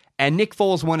playoffs, and Nick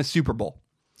Foles won a Super Bowl.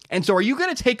 And so are you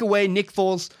going to take away Nick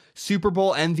Foles' Super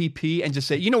Bowl MVP and just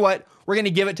say, you know what, we're going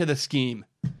to give it to the scheme?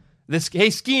 Hey,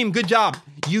 scheme, good job.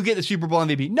 You get the Super Bowl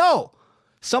MVP. No.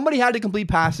 Somebody had to complete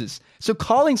passes. So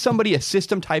calling somebody a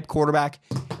system-type quarterback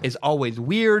is always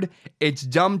weird. It's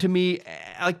dumb to me.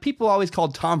 Like, people always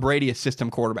called Tom Brady a system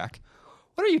quarterback.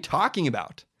 What are you talking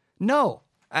about? No.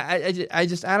 I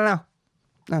don't know.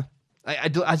 No.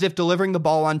 As if delivering the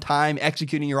ball on time,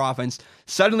 executing your offense,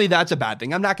 suddenly that's a bad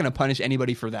thing. I'm not going to punish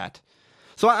anybody for that.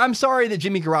 So I'm sorry that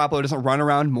Jimmy Garoppolo doesn't run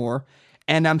around more,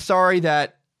 and I'm sorry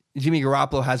that Jimmy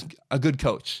Garoppolo has a good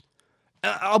coach.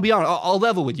 I'll be honest, I'll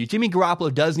level with you. Jimmy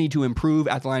Garoppolo does need to improve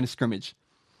at the line of scrimmage.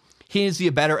 He needs to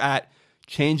get better at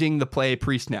changing the play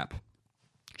pre-snap.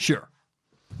 Sure.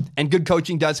 And good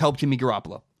coaching does help Jimmy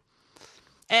Garoppolo.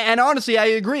 And honestly, I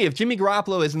agree. If Jimmy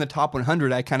Garoppolo is in the top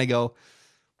 100, I kind of go,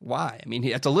 why? I mean,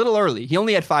 it's a little early. He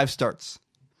only had 5 starts.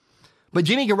 But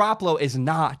Jimmy Garoppolo is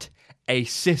not a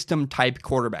system-type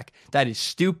quarterback. That is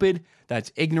stupid,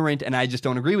 that's ignorant, and I just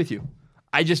don't agree with you.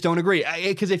 I just don't agree.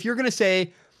 Because if you're going to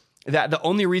say that the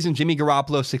only reason Jimmy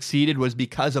Garoppolo succeeded was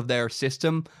because of their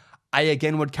system, I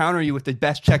again would counter you with the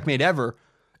best checkmate ever.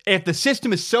 If the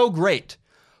system is so great,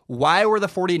 why were the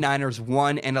 49ers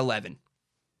 1-11?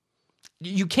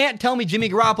 You can't tell me Jimmy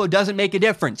Garoppolo doesn't make a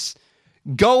difference.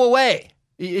 Go away.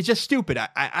 It's just stupid.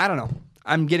 I don't know.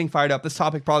 I'm getting fired up. This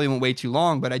topic probably went way too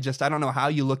long, but I don't know how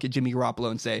you look at Jimmy Garoppolo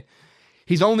and say,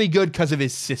 he's only good because of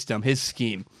his system, his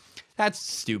scheme. That's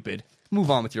stupid.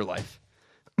 Move on with your life.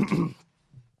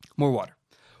 More water.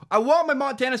 I want my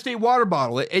Montana State water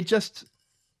bottle. It's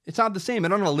not the same. I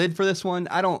don't have a lid for this one.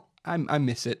 I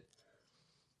miss it.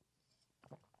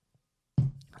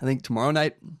 I think tomorrow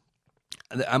night,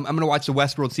 I'm going to watch the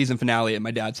Westworld season finale at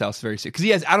my dad's house very soon.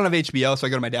 Because I don't have HBO, so I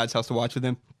go to my dad's house to watch with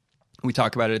him. We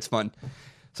talk about it. It's fun.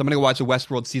 So I'm going to go watch the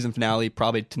Westworld season finale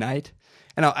probably tonight.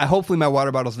 And hopefully my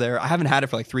water bottle's there. I haven't had it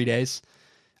for like 3 days.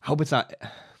 I hope it's not.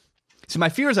 So my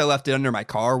fear is I left it under my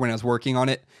car when I was working on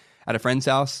it at a friend's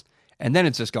house. And then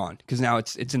it's just gone. Because now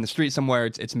it's in the street somewhere.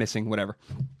 It's missing, whatever.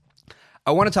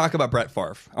 I want to talk about Brett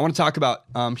Favre. I want to talk about,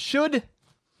 I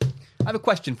have a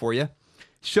question for you.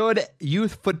 Should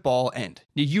youth football end?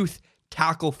 The youth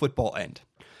tackle football end?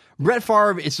 Brett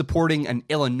Favre is supporting an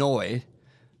Illinois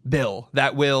bill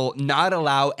that will not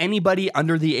allow anybody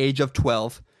under the age of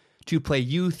 12 to play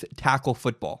youth tackle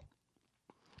football.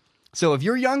 So if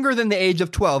you're younger than the age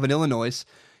of 12 in Illinois,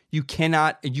 you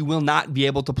will not be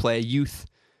able to play youth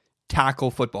tackle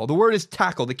football. The word is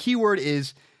tackle. The key word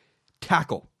is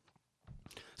tackle.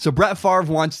 So Brett Favre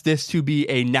wants this to be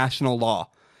a national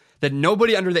law, that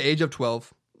nobody under the age of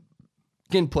 12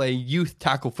 can play youth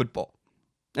tackle football.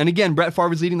 And again, Brett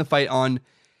Favre is leading the fight on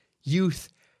youth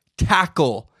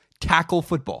tackle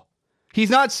football. He's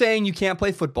not saying you can't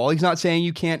play football. He's not saying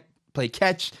you can't play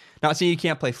catch. Not saying you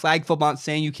can't play flag football. Not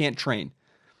saying you can't train.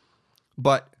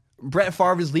 But Brett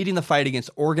Favre is leading the fight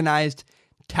against organized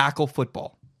tackle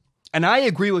football. And I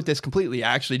agree with this completely.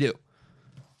 I actually do.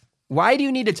 Why do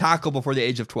you need to tackle before the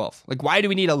age of 12? Like, why do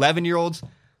we need 11-year-olds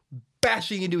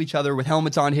bashing into each other with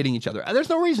helmets on, hitting each other? There's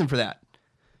no reason for that.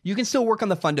 You can still work on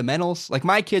the fundamentals. Like,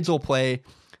 my kids will play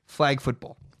flag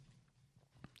football.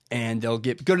 And they'll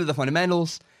get good at the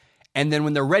fundamentals. And then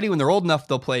when they're ready, when they're old enough,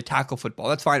 they'll play tackle football.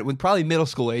 That's fine. When probably middle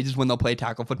school age is when they'll play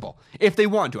tackle football. If they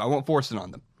want to. I won't force it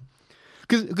on them.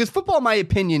 Because football, in my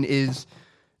opinion, is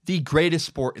the greatest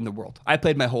sport in the world. I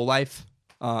played my whole life.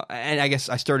 And I guess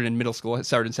I started in middle school. I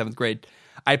started in 7th grade.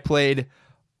 I played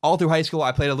all through high school.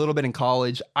 I played a little bit in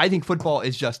college. I think football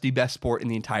is just the best sport in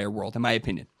the entire world, in my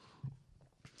opinion.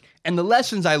 And the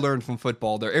lessons I learned from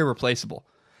football, they're irreplaceable.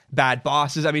 Bad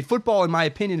bosses. I mean, football, in my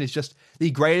opinion, is just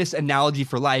the greatest analogy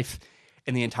for life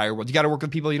in the entire world. You got to work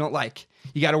with people you don't like.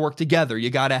 You got to work together. You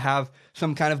got to have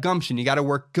some kind of gumption. You got to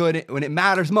work good when it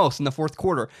matters most in the fourth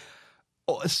quarter.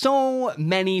 So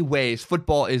many ways,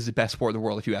 football is the best sport in the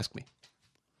world, if you ask me.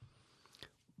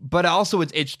 But also,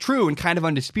 it's true and kind of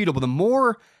undisputable. The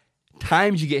more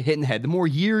times you get hit in the head, the more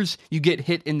years you get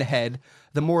hit in the head,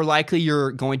 the more likely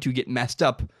you're going to get messed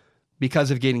up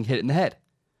because of getting hit in the head.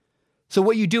 So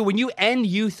what you do, when you end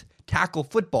youth tackle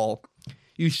football,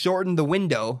 you shorten the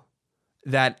window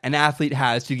that an athlete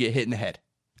has to get hit in the head.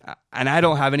 And I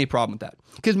don't have any problem with that.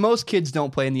 Because most kids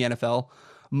don't play in the NFL.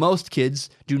 Most kids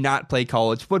do not play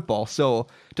college football. So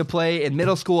to play in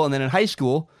middle school and then in high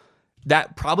school,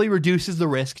 that probably reduces the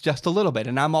risk just a little bit.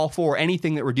 And I'm all for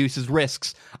anything that reduces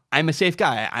risks. I'm a safe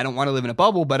guy. I don't want to live in a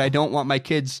bubble, but I don't want my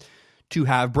kids to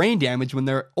have brain damage when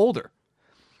they're older.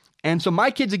 And so my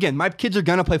kids are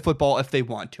going to play football if they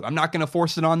want to. I'm not going to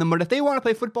force it on them, but if they want to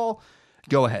play football,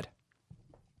 go ahead.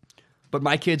 But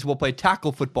my kids will play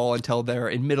tackle football until they're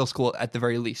in middle school at the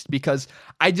very least, because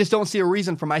I just don't see a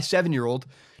reason for my 7-year-old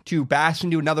to bash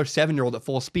into another 7-year-old at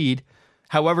full speed,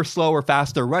 however slow or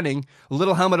fast they're running, a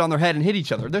little helmet on their head and hit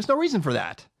each other. There's no reason for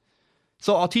that.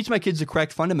 So I'll teach my kids the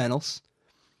correct fundamentals,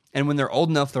 and when they're old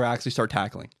enough, they'll actually start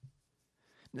tackling.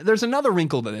 There's another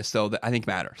wrinkle to this, though, that I think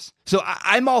matters. So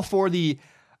I'm all for the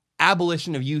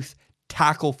abolition of youth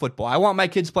tackle football. I want my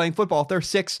kids playing football. If they're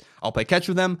 6, I'll play catch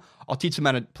with them. I'll teach them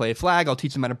how to play a flag. I'll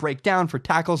teach them how to break down for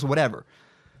tackles or whatever.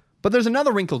 But there's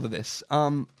another wrinkle to this.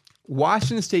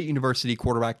 Washington State University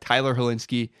quarterback Tyler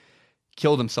Hilinski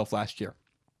killed himself last year.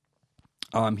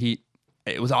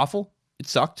 It was awful. It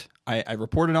sucked. I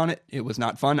reported on it. It was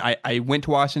not fun. I went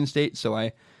to Washington State, so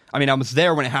I was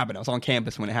there when it happened. I was on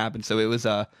campus when it happened, so it was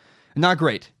not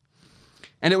great.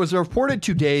 And it was reported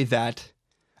today that,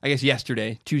 I guess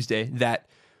yesterday, Tuesday, that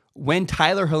when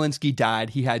Tyler Hilinski died,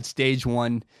 he had stage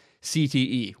 1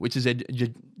 CTE, which is a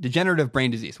degenerative brain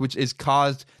disease, which is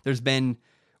caused, I'm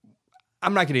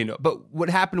not getting into it, but what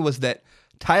happened was that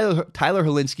Tyler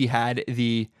Hilinski had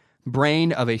the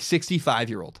brain of a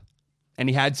 65-year-old, and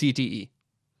he had CTE.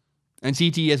 And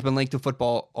CTE has been linked to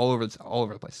football all over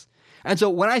the place. And so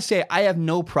when I say I have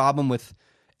no problem with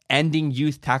ending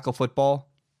youth tackle football,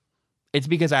 it's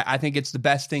because I think it's the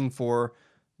best thing for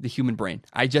the human brain.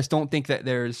 I just don't think that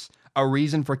there's a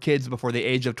reason for kids before the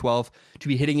age of 12 to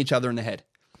be hitting each other in the head.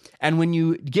 And when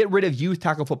you get rid of youth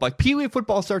tackle football, like Pee Wee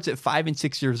football starts at 5 and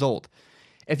 6 years old.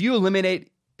 If you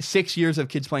eliminate 6 years of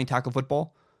kids playing tackle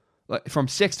football, like from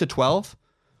 6 to 12,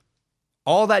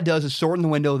 all that does is shorten the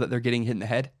window that they're getting hit in the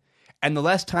head. And the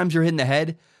less times you're hit in the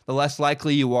head, the less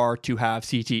likely you are to have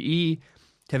CTE,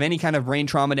 to have any kind of brain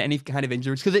trauma, to any kind of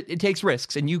injuries, because it takes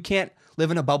risks, and you can't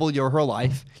live in a bubble your whole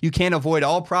life. You can't avoid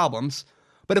all problems.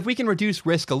 But if we can reduce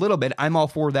risk a little bit, I'm all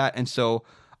for that. And so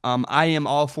I am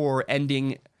all for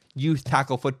ending youth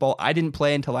tackle football. I didn't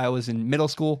play until I was in middle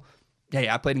school. Hey,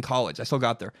 I played in college. I still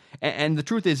got there. And the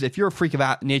truth is, if you're a freak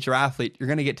of nature athlete, you're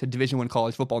going to get to Division I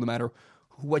college football no matter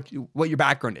what your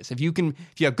background is. If you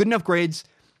have good enough grades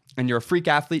and you're a freak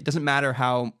athlete, doesn't matter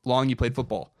how long you played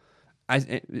football.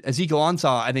 Ezekiel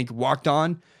Ansah, I think, walked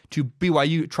on to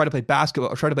BYU, tried to play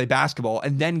basketball,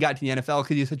 and then got to the NFL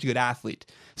because he's such a good athlete.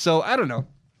 So I don't know.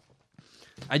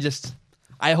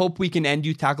 I hope we can end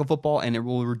youth tackle football, and it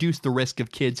will reduce the risk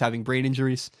of kids having brain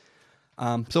injuries.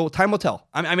 So time will tell.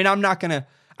 I'm not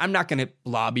gonna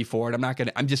lobby for it.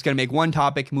 I'm just gonna make one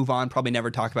topic, move on, probably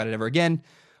never talk about it ever again.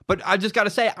 But I just got to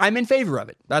say, I'm in favor of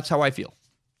it. That's how I feel.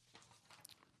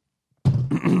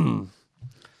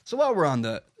 So while we're on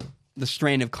the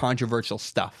strain of controversial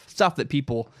stuff that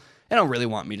people, they don't really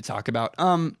want me to talk about,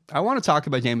 I want to talk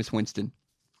about Jameis Winston.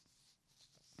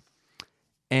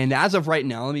 And as of right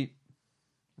now,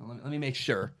 let me make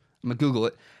sure. I'm going to Google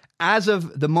it. As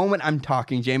of the moment I'm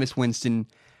talking, Jameis Winston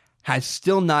has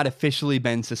still not officially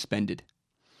been suspended.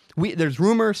 There's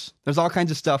rumors, there's all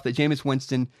kinds of stuff that Jameis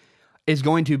Winston is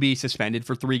going to be suspended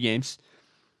for 3 games.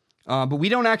 But we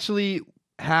don't actually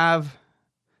have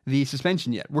the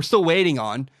suspension yet. We're still waiting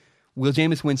on, will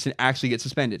Jameis Winston actually get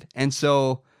suspended? And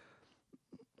so,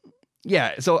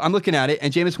 yeah, so I'm looking at it,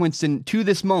 and Jameis Winston, to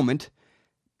this moment,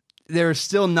 there's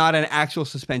still not an actual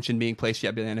suspension being placed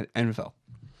yet by the NFL.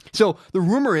 So the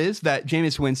rumor is that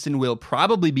Jameis Winston will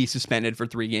probably be suspended for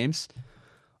 3 games,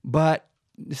 but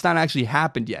it's not actually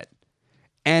happened yet.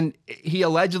 And he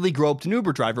allegedly groped an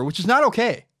Uber driver, which is not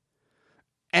okay.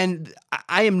 And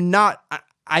I'm not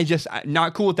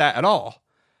cool with that at all.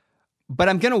 But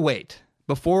I'm going to wait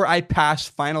before I pass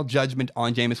final judgment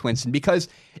on Jameis Winston, because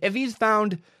if he's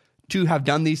found to have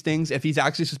done these things, if he's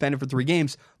actually suspended for 3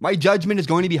 games, my judgment is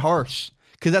going to be harsh,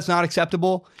 because that's not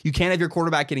acceptable. You can't have your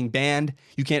quarterback getting banned.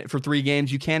 You can't for 3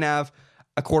 games. You can't have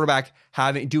a quarterback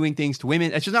doing things to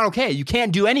women. It's just not okay. You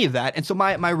can't do any of that. And so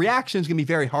my reaction is going to be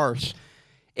very harsh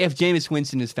if Jameis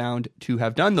Winston is found to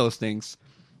have done those things.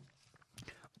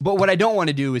 But what I don't want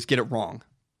to do is get it wrong.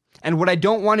 And what I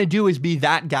don't want to do is be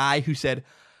that guy who said,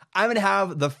 I'm going to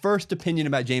have the first opinion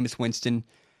about Jameis Winston,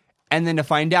 and then to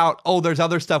find out, oh, there's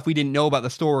other stuff we didn't know about the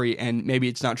story, and maybe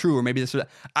it's not true, or maybe this or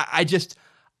that.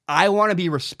 I want to be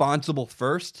responsible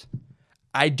first.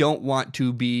 I don't want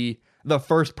to be the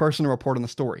first person to report on the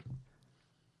story.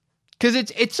 Because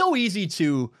it's so easy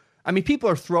to, people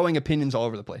are throwing opinions all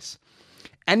over the place.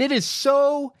 And it is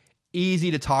so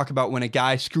easy to talk about when a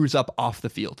guy screws up off the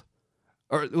field.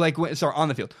 Or on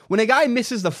the field. When a guy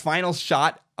misses the final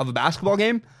shot of a basketball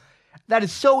game, that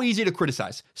is so easy to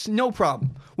criticize. It's no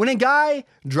problem. When a guy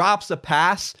drops a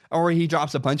pass, or he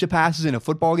drops a bunch of passes in a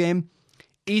football game,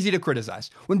 easy to criticize.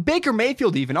 When Baker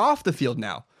Mayfield, even off the field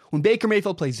now, when Baker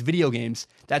Mayfield plays video games,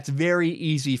 that's very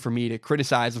easy for me to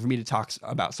criticize or for me to talk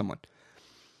about someone.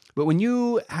 But when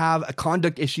you have a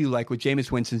conduct issue like what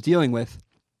Jameis Winston's dealing with,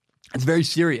 it's very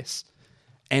serious.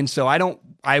 And so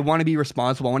I want to be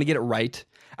responsible. I want to get it right.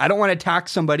 I don't want to attack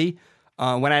somebody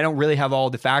when I don't really have all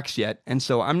the facts yet. And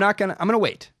so I'm going to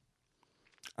wait.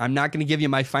 I'm not going to give you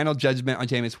my final judgment on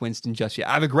Jameis Winston just yet.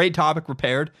 I have a great topic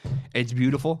prepared. It's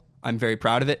beautiful. I'm very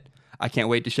proud of it. I can't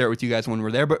wait to share it with you guys when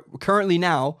we're there. But currently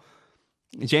now,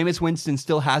 Jameis Winston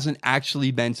still hasn't actually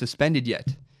been suspended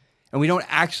yet. And we don't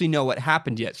actually know what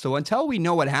happened yet. So until we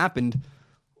know what happened,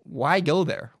 why go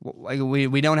there?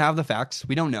 We don't have the facts.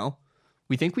 We don't know.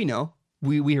 We think we know.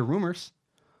 We hear rumors.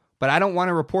 But I don't want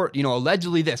to report,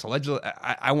 allegedly this.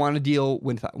 I want to deal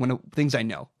with things I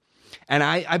know. And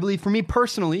I believe for me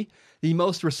personally, the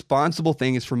most responsible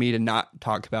thing is for me to not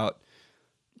talk about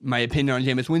my opinion on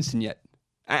Jameis Winston yet.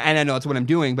 And I know that's what I'm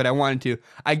doing, but I wanted to.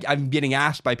 I'm getting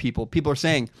asked by people. People are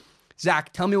saying,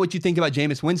 Zach, tell me what you think about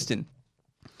Jameis Winston.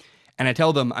 And I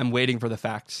tell them I'm waiting for the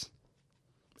facts.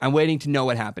 I'm waiting to know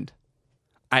what happened.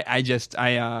 I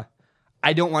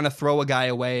don't want to throw a guy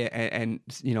away. And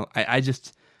I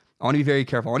want to be very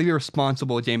careful. I want to be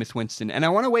responsible with Jameis Winston. And I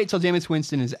want to wait till Jameis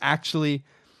Winston is actually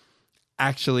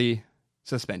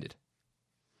suspended.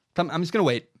 I'm just going to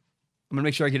wait. I'm going to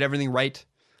make sure I get everything right.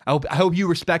 I hope you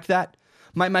respect that.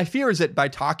 My fear is that by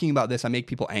talking about this, I make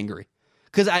people angry.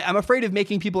 Because I'm afraid of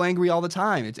making people angry all the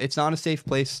time. It's not a safe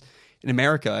place in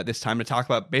America at this time to talk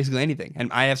about basically anything.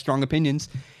 And I have strong opinions.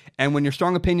 And when your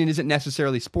strong opinion isn't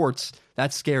necessarily sports,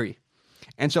 that's scary.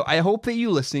 And so I hope that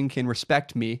you listening can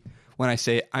respect me when I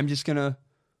say I'm just going to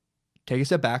take a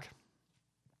step back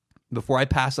before I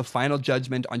pass a final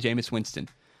judgment on Jameis Winston.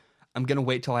 I'm going to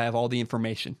wait till I have all the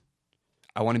information.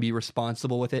 I want to be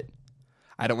responsible with it.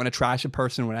 I don't want to trash a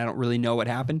person when I don't really know what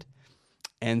happened.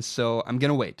 And so I'm going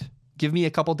to wait. Give me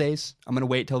a couple days. I'm going to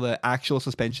wait till the actual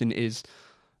suspension is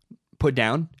put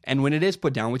down. And when it is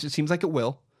put down, which it seems like it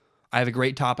will, I have a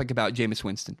great topic about Jameis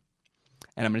Winston.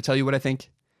 And I'm going to tell you what I think.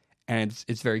 And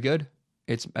it's very good.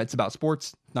 It's about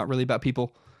sports, not really about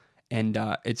people. And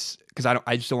it's because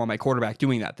I just don't want my quarterback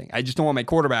doing that thing. I just don't want my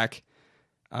quarterback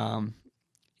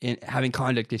having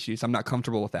conduct issues. I'm not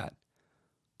comfortable with that.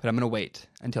 But I'm going to wait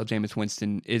until Jameis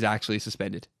Winston is actually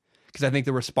suspended. Because I think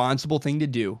the responsible thing to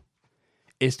do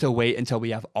is to wait until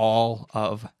we have all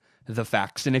of the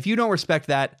facts. And if you don't respect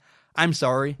that, I'm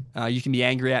sorry. You can be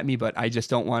angry at me, but I just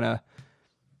don't want to.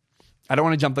 I don't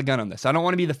want to jump the gun on this. I don't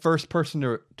want to be the first person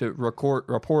to report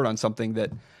on something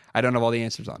that I don't have all the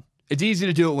answers on. It's easy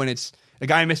to do it when it's a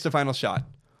guy missed a final shot,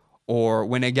 or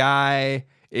when a guy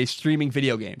is streaming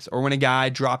video games, or when a guy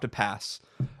dropped a pass.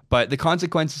 But the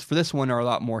consequences for this one are a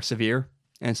lot more severe,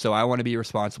 and so I want to be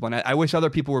responsible. And I wish other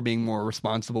people were being more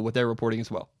responsible with their reporting as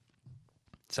well.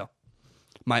 So,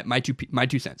 my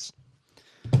 2 cents.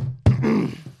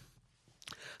 Let's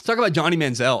talk about Johnny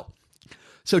Manziel.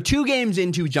 So 2 games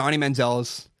into Johnny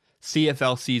Manziel's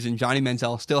CFL season, Johnny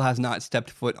Manziel still has not stepped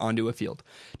foot onto a field.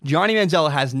 Johnny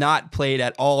Manziel has not played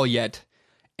at all yet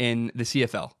in the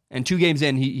CFL. And 2 games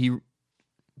in,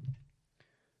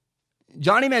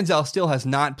 Johnny Manziel still has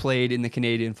not played in the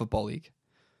Canadian Football League.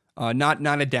 Not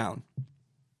a down.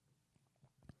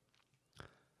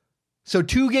 So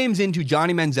 2 games into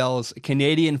Johnny Manziel's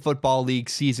Canadian Football League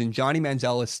season, Johnny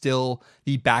Manziel is still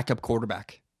the backup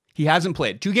quarterback. He hasn't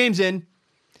played. 2 games in,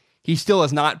 he still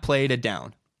has not played a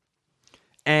down.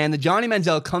 And the Johnny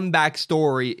Manziel comeback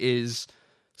story is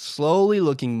slowly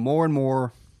looking more and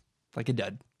more like a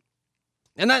dud.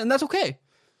 And that's okay.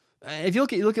 If you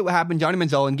look at what happened, Johnny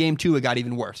Manziel in game 2, it got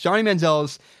even worse. Johnny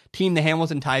Manziel's team, the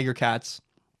Hamilton Tiger Cats,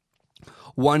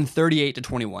 won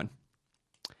 38-21.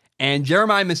 And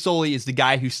Jeremiah Masoli is the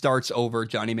guy who starts over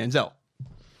Johnny Manziel.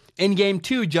 In game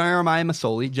 2, Jeremiah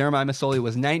Masoli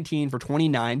was 19 for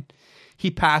 29. He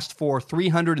passed for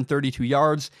 332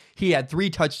 yards. He had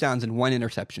 3 touchdowns and 1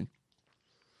 interception.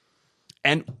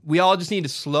 And we all just need to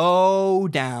slow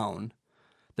down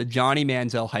the Johnny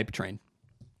Manziel hype train.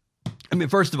 I mean,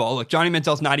 first of all, look, Johnny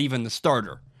Manziel's not even the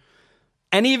starter.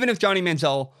 And even if Johnny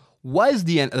Manziel was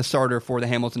the starter for the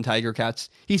Hamilton Tiger Cats,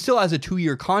 he still has a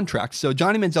 2-year contract. So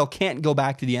Johnny Manziel can't go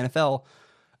back to the NFL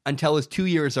until his 2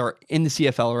 years are in the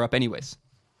CFL are up anyways.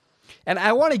 And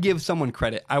I want to give someone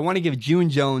credit. I want to give June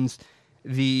Jones,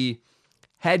 the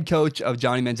head coach of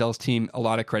Johnny Manziel's team, a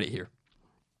lot of credit here.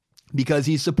 Because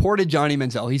he supported Johnny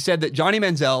Manziel. He said that Johnny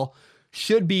Manziel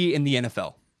should be in the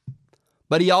NFL.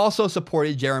 But he also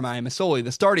supported Jeremiah Masoli,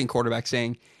 the starting quarterback,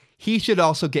 saying he should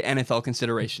also get NFL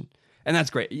consideration. And that's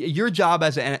great. Your job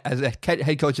as a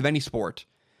head coach of any sport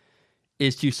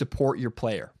is to support your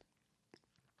player.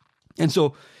 And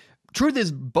so, truth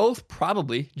is, both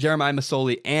probably Jeremiah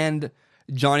Masoli and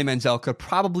Johnny Manziel could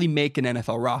probably make an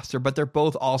NFL roster, but they're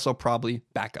both also probably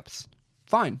backups.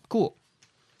 Fine, cool.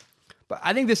 But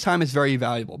I think this time is very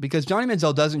valuable because Johnny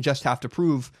Manziel doesn't just have to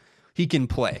prove he can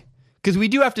play. Because we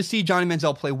do have to see Johnny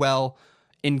Manziel play well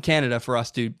in Canada for us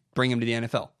to bring him to the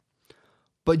NFL.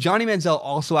 But Johnny Manziel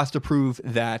also has to prove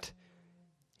that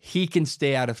he can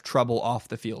stay out of trouble off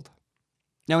the field.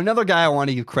 Now, another guy I want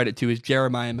to give credit to is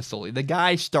Jeremiah Masoli, the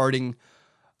guy starting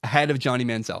ahead of Johnny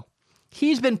Manziel.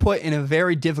 He's been put in a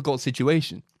very difficult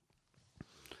situation.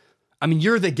 I mean,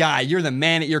 you're the guy, you're the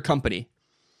man at your company.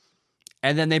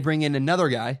 And then they bring in another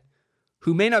guy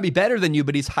who may not be better than you,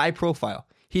 but he's high profile.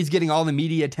 He's getting all the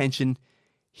media attention.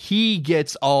 He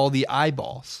gets all the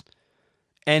eyeballs.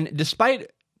 And despite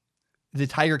the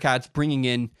Tiger Cats bringing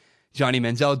in Johnny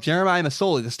Manziel, Jeremiah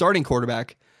Masoli, the starting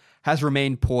quarterback, has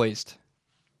remained poised.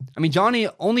 I mean, Johnny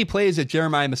only plays if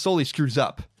Jeremiah Masoli screws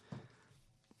up.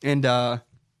 And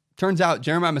turns out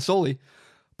Jeremiah Masoli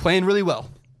playing really well,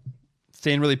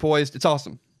 staying really poised. It's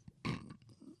awesome.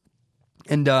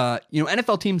 And,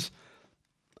 NFL teams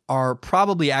are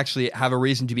probably actually have a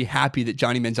reason to be happy that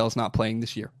Johnny Manziel is not playing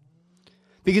this year.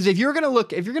 Because if you're going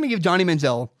to give Johnny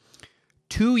Manziel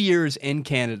 2 years in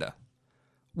Canada,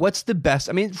 what's the best?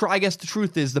 I mean, I guess the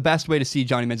truth is the best way to see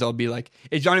Johnny Manziel would be like,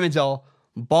 if Johnny Manziel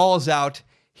balls out,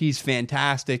 he's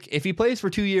fantastic. If he plays for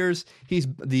 2 years, he's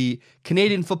the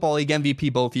Canadian Football League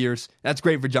MVP both years. That's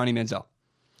great for Johnny Manziel.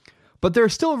 But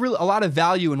there's still a lot of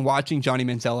value in watching Johnny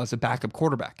Manziel as a backup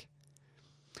quarterback.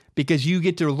 Because you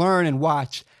get to learn and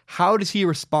watch, how does he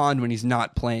respond when he's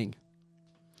not playing?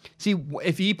 See,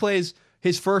 if he plays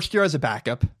his first year as a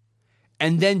backup,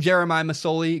 and then Jeremiah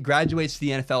Masoli graduates to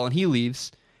the NFL and he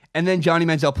leaves, and then Johnny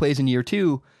Manziel plays in year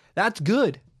 2, that's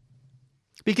good.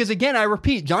 Because again, I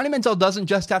repeat, Johnny Manziel doesn't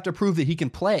just have to prove that he can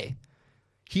play.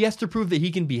 He has to prove that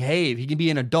he can behave. He can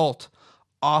be an adult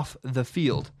off the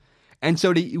field. And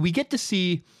so we get to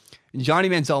see Johnny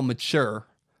Manziel mature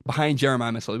behind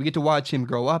Jeremiah Masoli. We get to watch him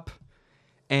grow up.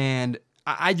 And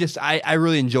I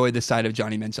really enjoy this side of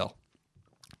Johnny Manziel.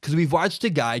 Because we've watched a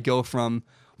guy go from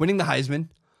winning the Heisman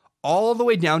all the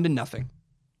way down to nothing.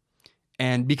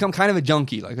 And become kind of a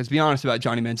junkie. Like, let's be honest about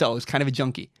Johnny Manziel. He's kind of a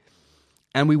junkie.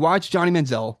 And we watched Johnny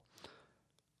Manziel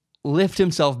lift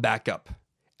himself back up.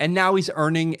 And now he's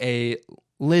earning a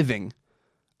living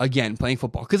again playing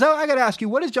football. Because I got to ask you,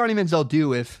 what does Johnny Manziel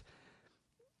do if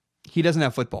he doesn't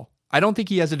have football? I don't think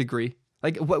he has a degree.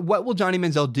 Like, what will Johnny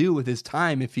Manziel do with his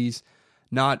time if he's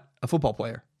not a football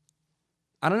player?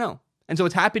 I don't know. And so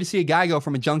it's happy to see a guy go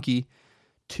from a junkie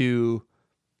to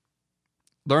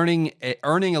earning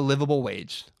a livable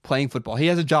wage, playing football. He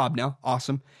has a job now.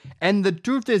 Awesome. And the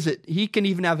truth is that he can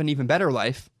even have an even better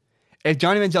life. If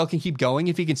Johnny Manziel can keep going,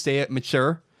 if he can stay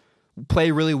mature,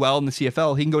 play really well in the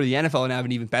CFL, he can go to the NFL and have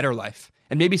an even better life.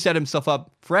 And maybe set himself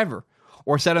up forever.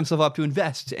 Or set himself up to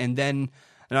invest and then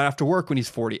not have to work when he's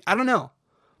 40. I don't know.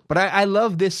 But I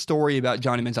love this story about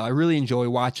Johnny Manziel. I really enjoy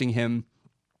watching him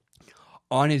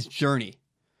on his journey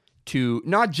to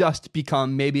not just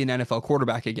become maybe an NFL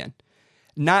quarterback again.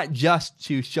 Not just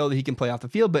to show that he can play off the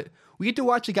field, but we get to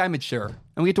watch a guy mature.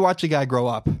 And we get to watch a guy grow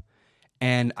up.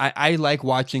 And I like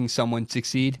watching someone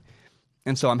succeed.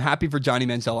 And so I'm happy for Johnny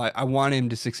Manziel. I want him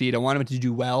to succeed. I want him to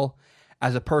do well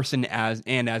as a person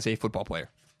and as a football player.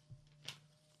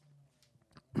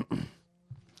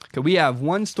 Okay, we have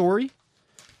 1 story,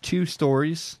 2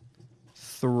 stories,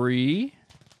 3,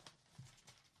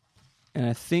 and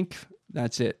I think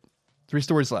that's it. 3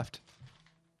 stories left.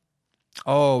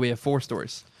 Oh, we have 4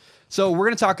 stories. So we're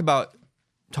going to talk about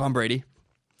Tom Brady,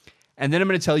 and then I'm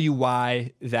going to tell you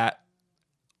why that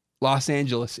Los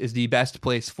Angeles is the best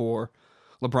place for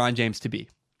LeBron James to be.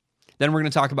 Then we're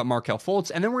going to talk about Markelle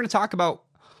Fultz, and then we're going to talk about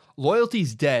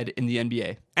loyalty's dead in the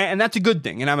NBA. And that's a good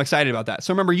thing, and I'm excited about that.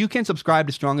 So remember, you can subscribe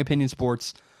to Strong Opinion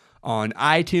Sports on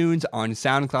iTunes, on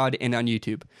SoundCloud, and on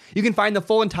YouTube. You can find the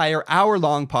full entire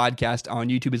hour-long podcast on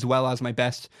YouTube, as well as my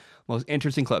best, most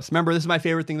interesting clips. Remember, this is my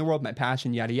favorite thing in the world, my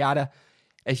passion, yada, yada.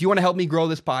 If you want to help me grow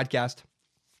this podcast,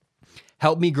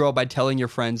 help me grow by telling your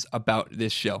friends about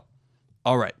this show.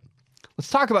 All right, let's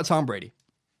talk about Tom Brady.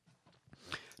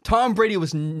 Tom Brady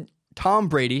was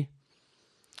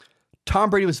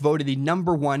voted the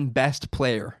number 1 best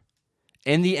player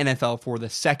in the NFL for the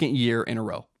 2nd year in a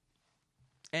row.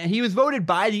 And he was voted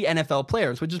by the NFL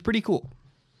players, which is pretty cool.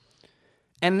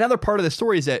 And another part of the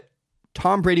story is that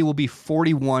Tom Brady will be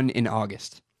 41 in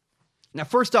August. Now,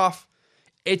 first off,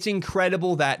 it's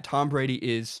incredible that Tom Brady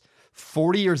is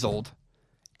 40 years old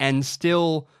and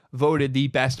still voted the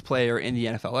best player in the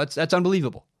NFL. That's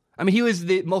unbelievable. I mean, he was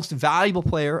the most valuable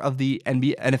player of the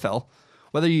NFL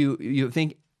whether you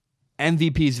think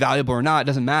MVP is valuable or not, it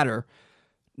doesn't matter.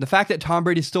 The fact that Tom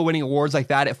Brady is still winning awards like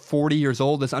that at 40 years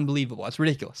old is unbelievable. It's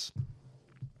ridiculous.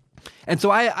 And so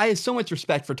I have so much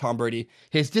respect for Tom Brady,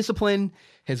 his discipline,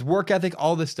 his work ethic,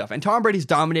 all this stuff. And Tom Brady's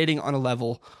dominating on a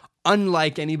level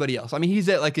unlike anybody else. I mean, he's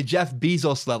at like a Jeff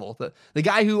Bezos level. The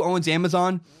guy who owns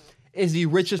Amazon is the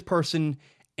richest person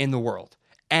in the world.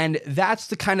 And that's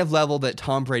the kind of level that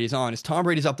Tom Brady's on. Is Tom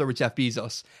Brady's up there with Jeff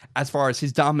Bezos as far as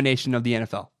his domination of the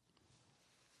NFL.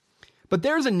 But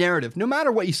there's a narrative, no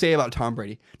matter what you say about Tom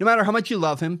Brady, no matter how much you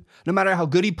love him, no matter how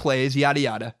good he plays, yada,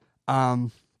 yada,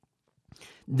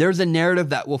 there's a narrative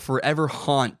that will forever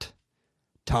haunt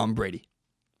Tom Brady,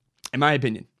 in my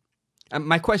opinion.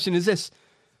 My question is this: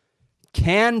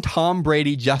 can Tom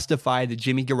Brady justify the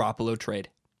Jimmy Garoppolo trade?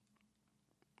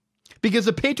 Because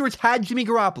the Patriots had Jimmy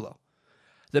Garoppolo.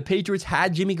 The Patriots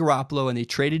had Jimmy Garoppolo and they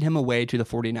traded him away to the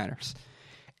 49ers.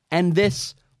 And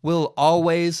this will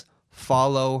always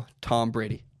follow Tom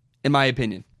Brady, in my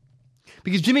opinion.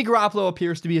 Because Jimmy Garoppolo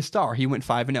appears to be a star. He went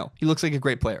 5-0. He looks like a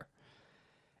great player.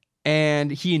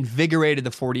 And he invigorated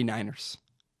the 49ers.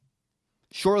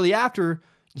 Shortly after,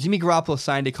 Jimmy Garoppolo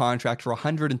signed a contract for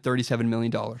 $137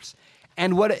 million.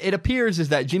 And what it appears is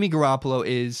that Jimmy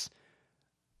Garoppolo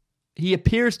he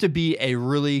appears to be a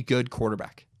really good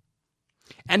quarterback.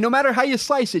 And no matter how you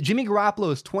slice it, Jimmy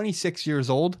Garoppolo is 26 years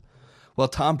old, while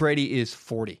Tom Brady is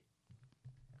 40.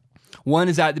 One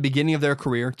is at the beginning of their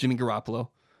career, Jimmy Garoppolo,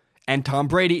 and Tom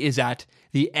Brady is at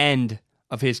the end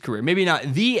of his career. Maybe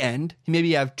not the end. He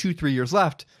maybe have 2-3 years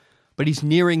left, but he's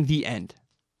nearing the end.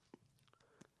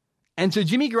 And so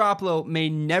Jimmy Garoppolo may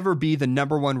never be the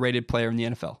number one rated player in the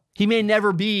NFL. He may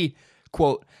never be,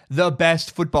 quote, the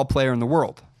best football player in the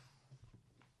world.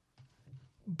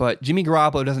 But Jimmy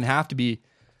Garoppolo doesn't have to be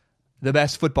the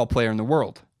best football player in the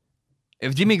world.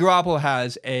 If Jimmy Garoppolo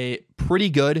has a pretty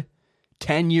good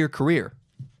 10-year career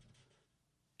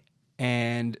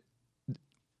and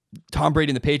Tom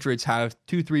Brady and the Patriots have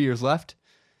 2-3 years left,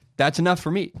 that's enough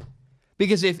for me.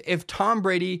 Because if Tom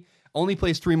Brady only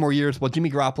plays 3 more years while Jimmy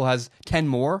Garoppolo has 10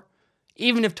 more,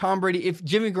 even if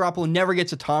Jimmy Garoppolo never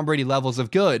gets to Tom Brady levels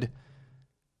of good,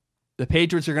 the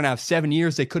Patriots are going to have 7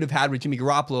 years they could have had with Jimmy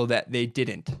Garoppolo that they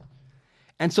didn't.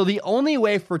 And so the only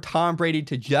way for Tom Brady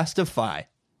to justify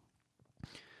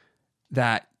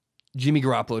that Jimmy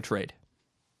Garoppolo trade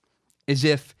is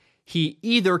if he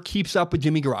either keeps up with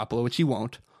Jimmy Garoppolo, which he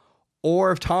won't,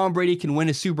 or if Tom Brady can win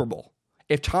a Super Bowl.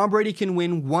 If Tom Brady can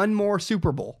win one more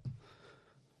Super Bowl,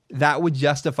 that would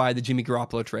justify the Jimmy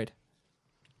Garoppolo trade.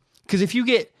 Because if you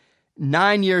get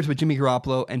 9 years with Jimmy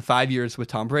Garoppolo and 5 years with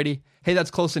Tom Brady, hey,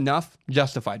 that's close enough,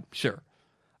 justified, sure.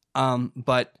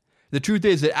 But the truth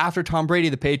is that after Tom Brady,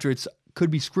 the Patriots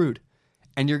could be screwed.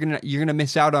 And you're gonna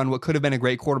miss out on what could have been a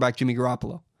great quarterback, Jimmy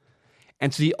Garoppolo.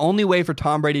 And so the only way for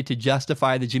Tom Brady to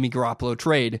justify the Jimmy Garoppolo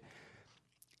trade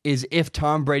is if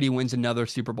Tom Brady wins another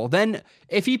Super Bowl. Then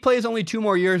if he plays only 2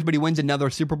 more years, but he wins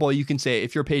another Super Bowl, you can say,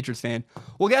 if you're a Patriots fan,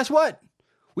 well, guess what?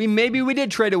 Maybe we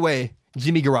did trade away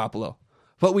Jimmy Garoppolo,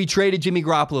 but we traded Jimmy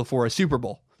Garoppolo for a Super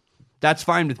Bowl. That's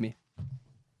fine with me.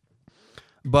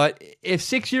 But if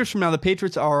 6 years from now, the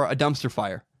Patriots are a dumpster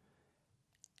fire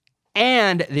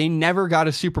and they never got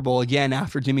a Super Bowl again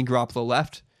after Jimmy Garoppolo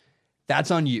left,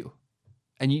 that's on you.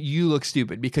 And you look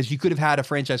stupid because you could have had a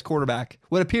franchise quarterback.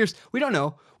 We don't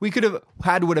know. We could have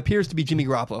had what appears to be Jimmy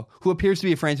Garoppolo, who appears to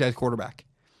be a franchise quarterback.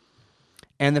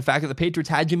 And the fact that the Patriots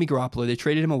had Jimmy Garoppolo, they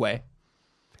traded him away.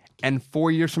 And 4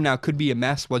 years from now could be a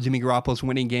mess while Jimmy Garoppolo's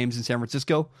winning games in San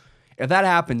Francisco. If that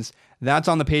happens, that's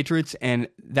on the Patriots, and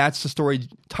that's the story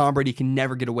Tom Brady can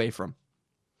never get away from.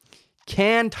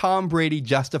 Can Tom Brady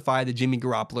justify the Jimmy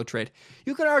Garoppolo trade?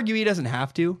 You could argue he doesn't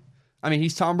have to. I mean,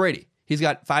 he's Tom Brady. He's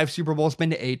got 5 Super Bowls, been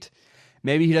to 8.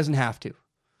 Maybe he doesn't have to.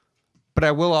 But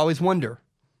I will always wonder,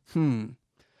 should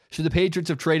the Patriots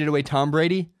have traded away Tom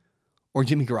Brady or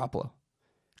Jimmy Garoppolo?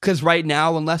 Because right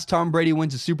now, unless Tom Brady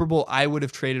wins a Super Bowl, I would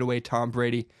have traded away Tom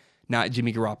Brady, not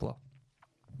Jimmy Garoppolo.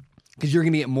 Because you're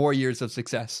going to get more years of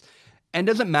success. And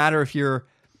it doesn't matter if you're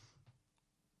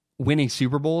winning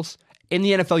Super Bowls. In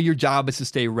the NFL, your job is to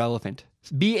stay relevant.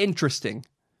 Be interesting.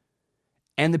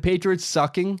 And the Patriots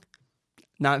sucking,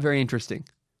 not very interesting.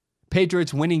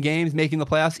 Patriots winning games, making the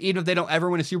playoffs, even if they don't ever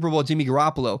win a Super Bowl with Jimmy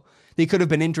Garoppolo, they could have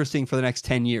been interesting for the next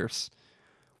 10 years.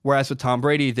 Whereas with Tom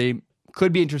Brady, they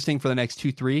could be interesting for the next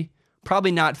 2-3,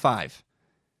 probably not 5.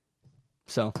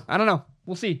 So, I don't know.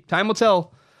 We'll see. Time will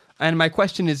tell. And my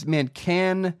question is, man,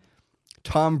 can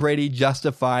Tom Brady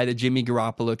justify the Jimmy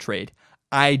Garoppolo trade?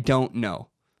 I don't know.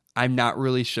 I'm not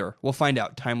really sure. We'll find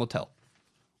out. Time will tell.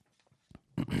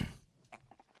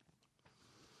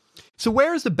 So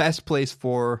where is the best place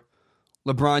for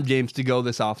LeBron James to go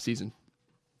this offseason?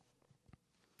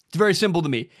 It's very simple to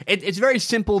me. It's very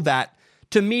simple that,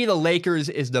 to me, the Lakers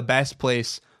is the best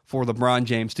place for LeBron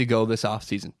James to go this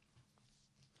offseason.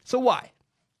 So why?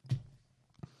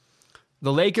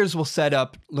 The Lakers will set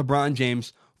up LeBron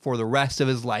James for the rest of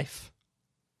his life.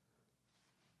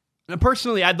 And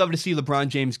personally, I'd love to see LeBron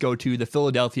James go to the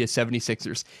Philadelphia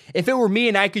 76ers. If it were me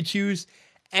and I could choose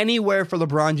anywhere for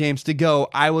LeBron James to go,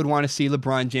 I would want to see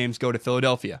LeBron James go to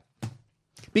Philadelphia.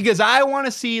 Because I want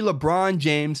to see LeBron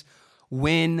James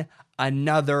win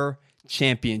another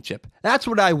championship. That's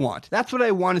what I want. That's what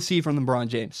I want to see from LeBron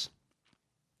James.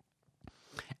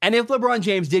 And if LeBron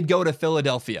James did go to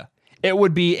Philadelphia, it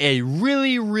would be a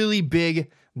really, really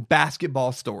big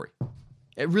basketball story.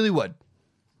 It really would.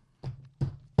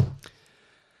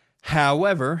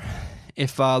 However,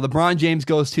 if LeBron James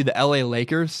goes to the LA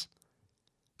Lakers,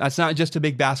 that's not just a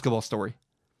big basketball story.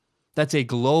 That's a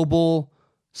global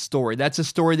story. That's a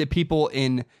story that people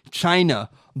in China,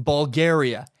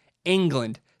 Bulgaria,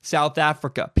 England, South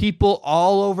Africa, people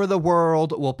all over the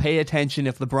world will pay attention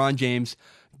if LeBron James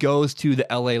goes to the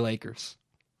LA Lakers.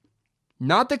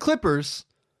 Not the Clippers,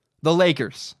 the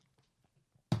Lakers.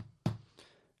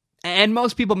 And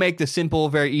most people make the simple,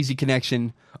 very easy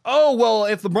connection. Oh, well,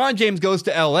 if LeBron James goes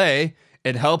to LA,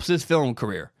 it helps his film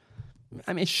career.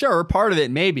 I mean, sure, part of it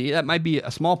maybe. That might be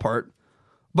a small part.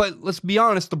 But let's be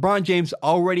honest, LeBron James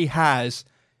already has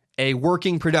a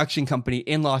working production company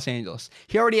in Los Angeles.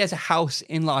 He already has a house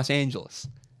in Los Angeles.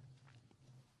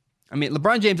 I mean,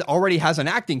 LeBron James already has an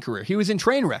acting career. He was in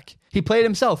Trainwreck. He played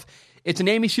himself. It's an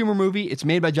Amy Schumer movie. It's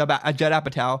made by Judd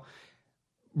Apatow.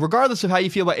 Regardless of how you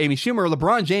feel about Amy Schumer,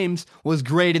 LeBron James was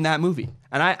great in that movie.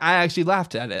 And I actually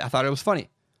laughed at it. I thought it was funny.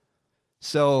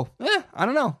 So, I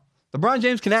don't know. LeBron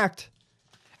James can act.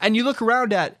 And you look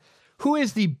around at who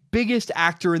is the biggest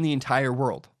actor in the entire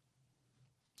world.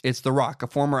 It's The Rock, a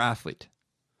former athlete.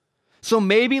 So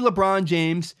maybe LeBron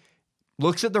James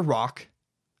looks at The Rock,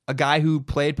 a guy who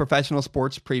played professional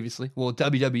sports previously, well,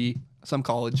 WWE, some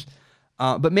college.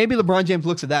 But maybe LeBron James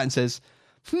looks at that and says,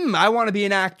 I want to be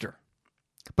an actor.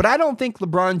 But I don't think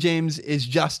LeBron James is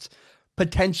just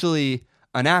potentially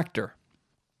an actor.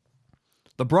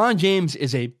 LeBron James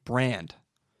is a brand.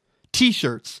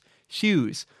 T-shirts,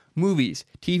 shoes, movies,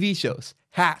 TV shows,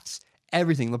 hats,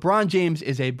 everything. LeBron James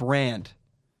is a brand.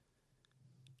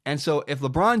 And so if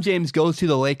LeBron James goes to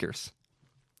the Lakers,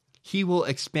 he will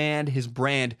expand his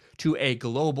brand to a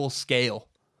global scale.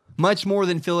 Much more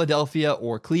than Philadelphia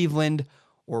or Cleveland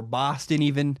or Boston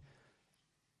even.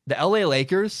 The LA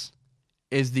Lakers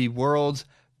is the world's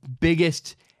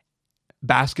biggest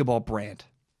basketball brand.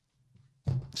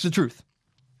 It's the truth.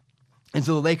 And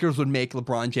so the Lakers would make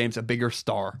LeBron James a bigger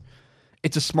star.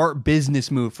 It's a smart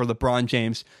business move for LeBron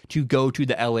James to go to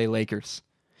the LA Lakers.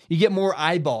 You get more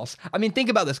eyeballs. I mean, think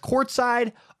about this.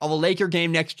 Courtside of a Laker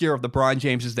game next year if LeBron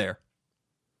James is there.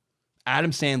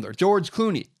 Adam Sandler, George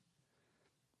Clooney,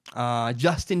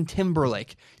 Justin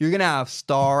Timberlake. You're going to have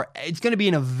star. It's going to be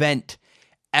an event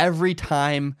every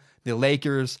time the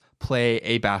Lakers play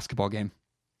a basketball game.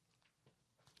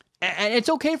 And it's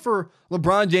okay for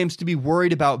LeBron James to be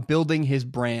worried about building his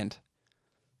brand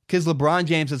because LeBron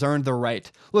James has earned the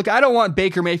right. Look, I don't want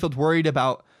Baker Mayfield worried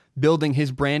about building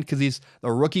his brand because he's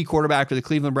the rookie quarterback for the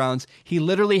Cleveland Browns. He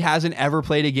literally hasn't ever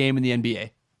played a game in the NBA.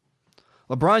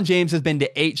 LeBron James has been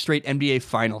to 8 straight NBA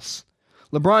finals.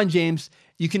 LeBron James,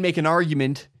 you can make an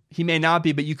argument. He may not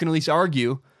be, but you can at least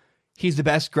argue he's the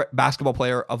best basketball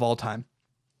player of all time.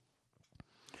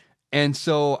 And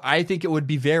so I think it would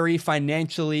be very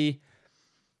financially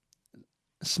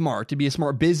smart, to be a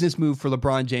smart business move for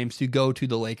LeBron James to go to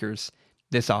the Lakers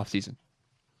this offseason.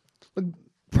 Look,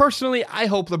 personally, I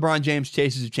hope LeBron James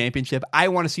chases a championship. I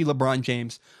want to see LeBron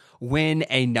James win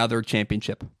another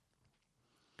championship.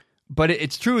 But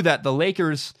it's true that the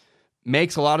Lakers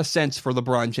makes a lot of sense for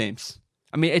LeBron James.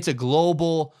 I mean, it's a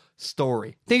global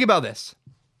story. Think about this.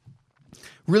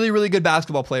 Really, really good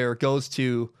basketball player goes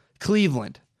to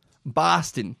Cleveland,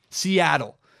 Boston,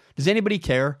 Seattle. Does anybody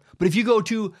care? But if you go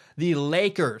to the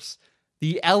Lakers,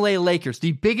 the LA Lakers,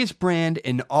 the biggest brand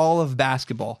in all of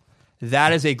basketball,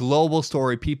 that is a global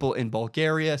story. People in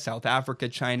Bulgaria, South Africa,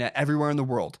 China, everywhere in the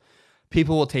world,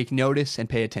 people will take notice and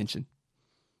pay attention.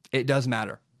 It does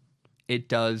matter. It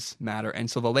does matter.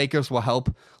 And so the Lakers will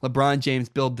help LeBron James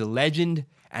build the legend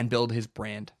and build his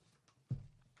brand.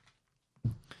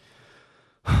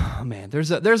 Oh, man, there's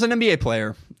an NBA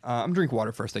player. I'm drinking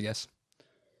water first, I guess.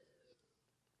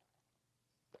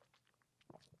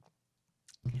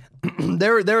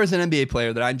 There is an NBA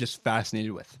player that I'm just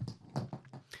fascinated with.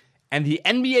 And the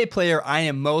NBA player I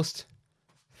am most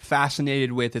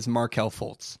fascinated with is Markelle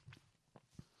Fultz.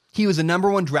 He was a number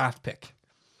 1 draft pick.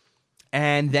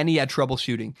 And then he had trouble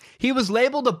shooting. He was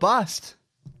labeled a bust.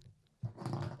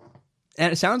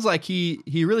 And it sounds like he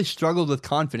really struggled with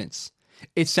confidence.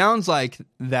 It sounds like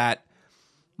that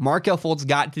Markelle Fultz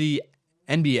got to the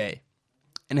NBA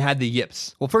and had the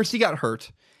yips. Well, first he got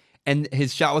hurt, and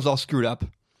his shot was all screwed up.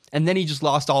 And then he just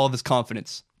lost all of his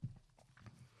confidence.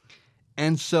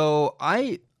 And so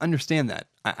I understand that.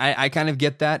 I kind of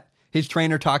get that. His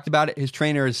trainer talked about it. His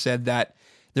trainer has said that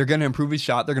they're going to improve his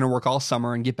shot. They're going to work all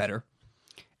summer and get better.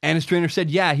 And his trainer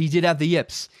said, yeah, he did have the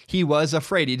yips. He was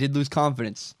afraid. He did lose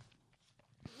confidence.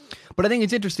 But I think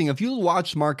it's interesting. If you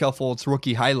watch Markelle Fultz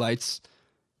rookie highlights,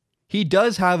 he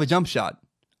does have a jump shot.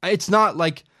 It's not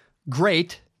like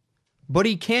great, but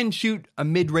he can shoot a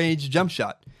mid-range jump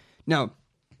shot. Now,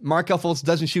 Markelle Fultz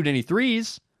doesn't shoot any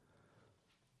threes,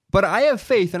 but I have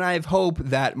faith and I have hope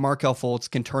that Markelle Fultz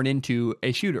can turn into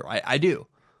a shooter. I do.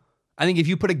 I think if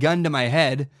you put a gun to my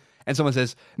head and someone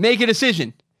says, make a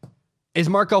decision, is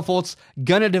Markelle Fultz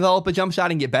going to develop a jump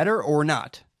shot and get better or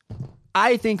not?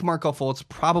 I think Markelle Fultz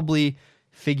probably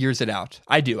figures it out.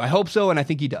 I do. I hope so, and I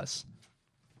think he does.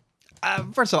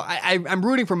 First of all, I'm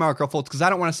rooting for Markelle Fultz because I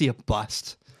don't want to see a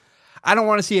bust. I don't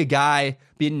want to see a guy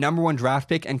be a number 1 draft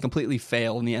pick and completely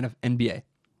fail in the NBA.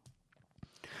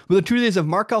 But the truth is, if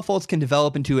Markelle Fultz can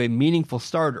develop into a meaningful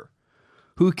starter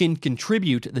who can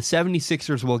contribute, the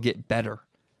 76ers will get better.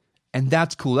 And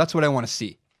that's cool. That's what I want to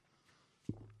see.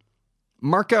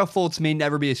 Markelle Fultz may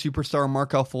never be a superstar.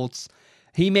 Markelle Fultz,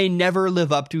 he may never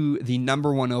live up to the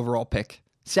number 1 overall pick.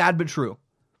 Sad but true.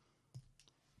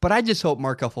 But I just hope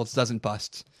Markelle Fultz doesn't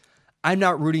bust. I'm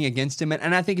not rooting against him,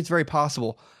 and I think it's very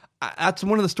possible. That's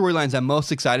one of the storylines I'm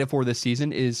most excited for this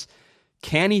season is,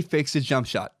 can he fix his jump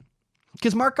shot?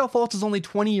 Because Markelle Fultz is only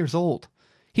 20 years old.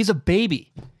 He's a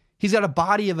baby. He's got a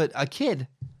body of a kid.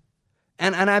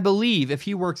 And I believe if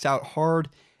he works out hard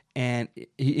and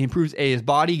he improves, his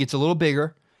body gets a little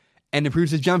bigger and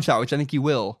improves his jump shot, which I think he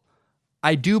will,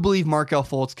 I do believe Markelle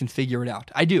Fultz can figure it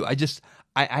out. I do.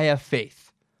 I have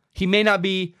faith. He may not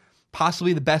be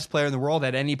possibly the best player in the world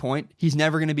at any point. He's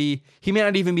never going to be, he may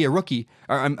not even be a rookie,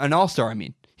 or an all-star, I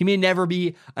mean. He may never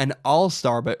be an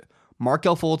all-star, but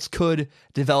Markelle Fultz could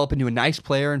develop into a nice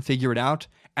player and figure it out,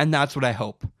 and that's what I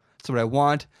hope. That's what I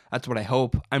want. That's what I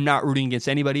hope. I'm not rooting against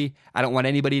anybody. I don't want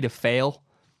anybody to fail.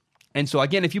 And so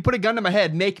again, if you put a gun to my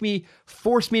head,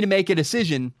 force me to make a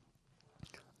decision,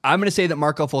 I'm going to say that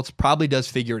Markelle Fultz probably does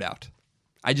figure it out.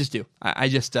 I just do.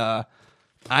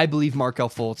 I believe Markelle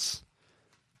Fultz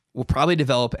will probably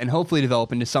develop and hopefully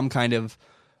develop into some kind of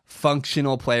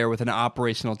functional player with an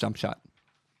operational jump shot.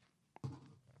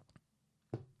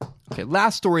 Okay,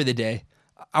 last story of the day.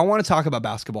 I want to talk about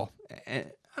basketball. I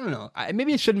don't know.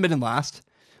 Maybe it shouldn't have been in last,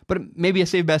 but maybe I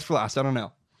saved best for last. I don't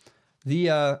know.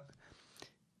 The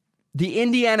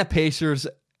Indiana Pacers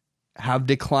have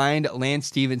declined Lance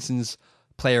Stephenson's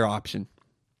player option.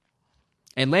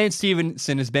 And Lance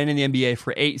Stephenson has been in the NBA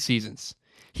for 8 seasons.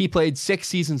 He played 6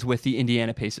 seasons with the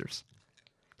Indiana Pacers.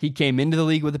 He came into the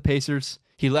league with the Pacers.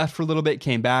 He left for a little bit,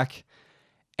 came back.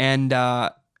 And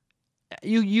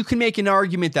you can make an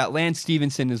argument that Lance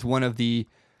Stephenson is one of the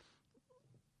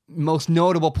most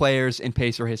notable players in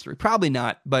Pacer history. Probably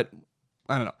not, but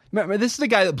I don't know. Remember, this is the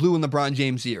guy that blew in LeBron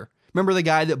James' ear. Remember the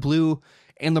guy that blew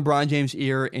in LeBron James'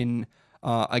 ear in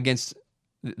against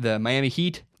the Miami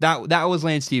Heat? That was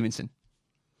Lance Stephenson.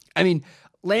 I mean,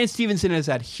 Lance Stephenson has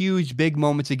had huge, big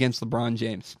moments against LeBron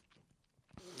James.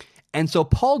 And so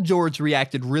Paul George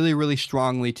reacted really, really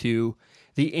strongly to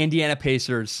the Indiana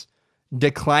Pacers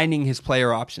declining his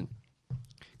player option.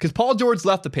 Because Paul George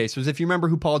left the Pacers. If you remember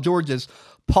who Paul George is,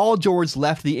 Paul George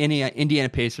left the Indiana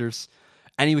Pacers,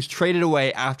 and he was traded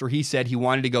away after he said he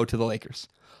wanted to go to the Lakers.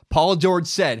 Paul George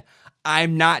said,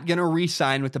 I'm not going to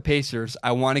re-sign with the Pacers.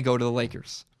 I want to go to the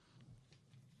Lakers.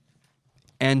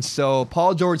 And so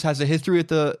Paul George has a history with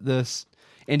the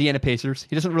Indiana Pacers.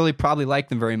 He doesn't really probably like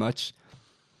them very much.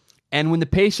 And when the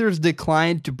Pacers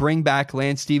declined to bring back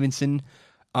Lance Stephenson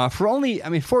for only,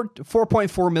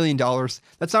 $4.4 million,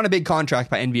 that's not a big contract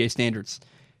by NBA standards.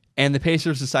 And the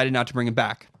Pacers decided not to bring him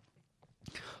back.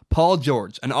 Paul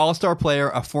George, an all-star player,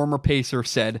 a former Pacer,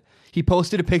 said, he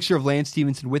posted a picture of Lance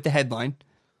Stephenson with the headline.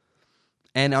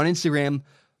 And on Instagram,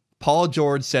 Paul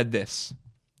George said this: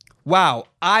 wow,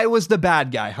 I was the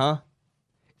bad guy, huh?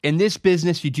 In this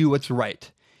business, you do what's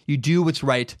right. You do what's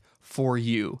right for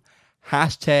you.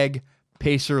 Hashtag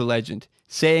Pacer legend.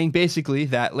 Saying basically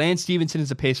that Lance Stephenson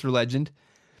is a Pacer legend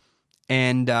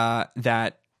and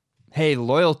that, hey,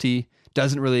 loyalty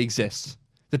doesn't really exist.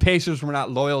 The Pacers were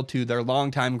not loyal to their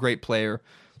longtime great player,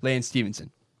 Lance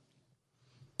Stephenson.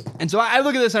 And so I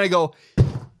look at this and I go,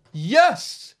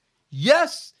 yes,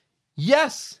 yes,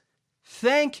 Yes,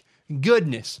 thank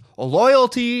goodness.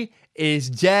 Loyalty is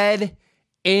dead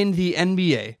in the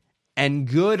NBA. And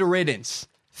good riddance.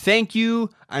 Thank you.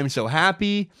 I'm so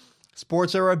happy.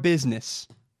 Sports are a business.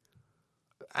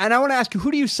 And I want to ask you,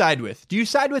 who do you side with? Do you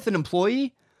side with an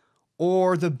employee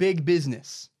or the big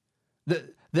business?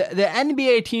 The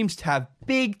NBA teams have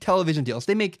big television deals.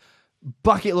 They make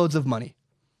bucket loads of money.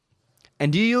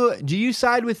 And do you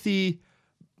side with the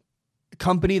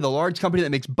company, the large company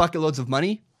that makes bucket loads of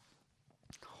money,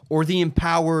 or the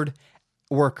empowered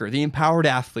worker, the empowered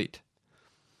athlete?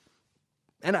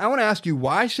 And I want to ask you,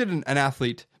 why should an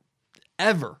athlete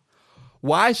ever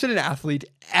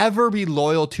be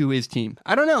loyal to his team?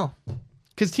 I don't know.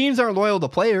 Because teams aren't loyal to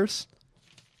players.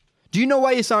 Do you know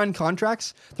why you sign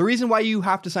contracts? The reason why you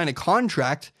have to sign a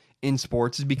contract in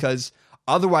sports is because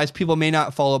otherwise people may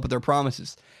not follow up with their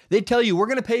promises. They tell you, we're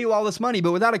going to pay you all this money,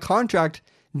 but without a contract,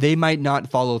 they might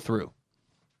not follow through.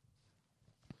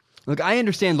 Look, I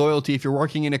understand loyalty if you're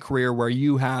working in a career where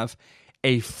you have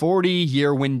a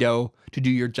 40-year window to do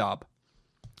your job.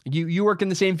 You work in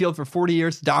the same field for 40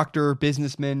 years, doctor,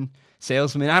 businessman,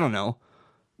 salesman, I don't know.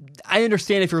 I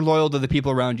understand if you're loyal to the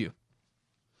people around you.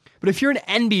 But if you're an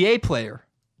NBA player,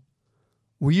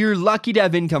 where you're lucky to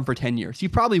have income for 10 years, you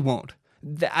probably won't.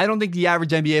 I don't think the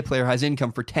average NBA player has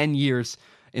income for 10 years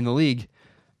in the league.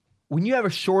 When you have a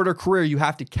shorter career, you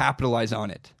have to capitalize on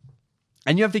it.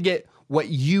 And you have to get what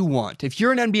you want. If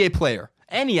you're an NBA player,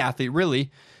 any athlete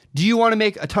really, do you want to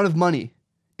make a ton of money?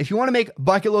 If you want to make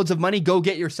bucket loads of money, go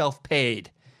get yourself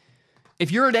paid.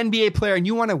 If you're an NBA player and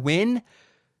you want to win,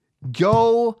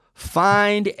 go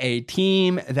find a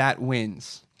team that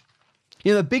wins.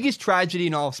 You know, the biggest tragedy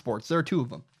in all of sports, there are two of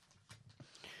them.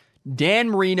 Dan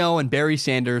Marino and Barry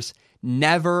Sanders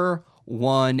never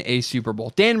won a Super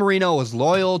Bowl. Dan Marino was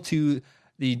loyal to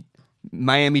the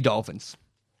Miami Dolphins.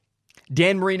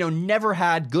 Dan Marino never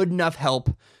had good enough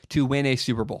help to win a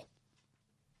Super Bowl.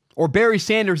 Or Barry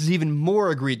Sanders is even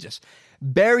more egregious.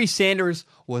 Barry Sanders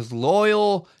was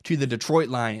loyal to the Detroit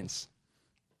Lions.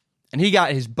 And he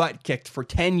got his butt kicked for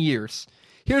 10 years.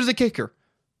 Here's the kicker.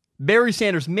 Barry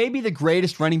Sanders, maybe the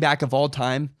greatest running back of all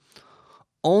time,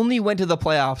 only went to the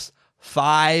playoffs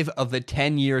 5 of the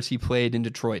 10 years he played in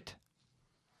Detroit.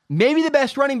 Maybe the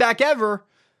best running back ever,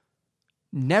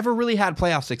 never really had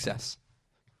playoff success.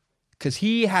 Because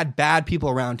he had bad people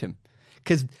around him.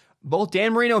 Because both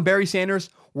Dan Marino and Barry Sanders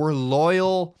were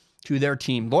loyal to their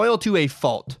team, loyal to a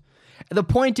fault. And the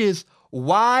point is,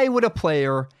 why would a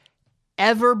player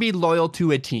ever be loyal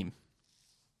to a team?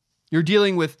 You're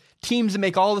dealing with teams that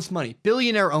make all this money,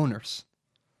 billionaire owners,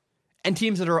 and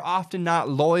teams that are often not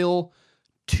loyal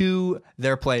to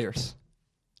their players.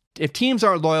 If teams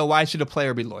aren't loyal, why should a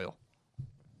player be loyal?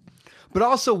 But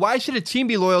also, why should a team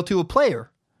be loyal to a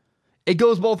player? It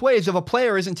goes both ways. If a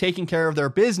player isn't taking care of their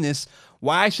business,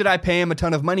 why should I pay him a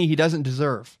ton of money he doesn't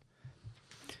deserve?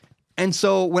 And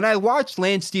so when I watched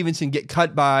Lance Stevenson get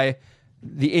cut by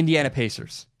the Indiana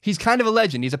Pacers, he's kind of a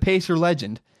legend. He's a Pacer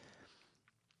legend.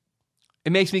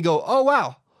 It makes me go, oh,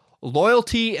 wow.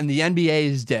 Loyalty in the NBA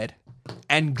is dead.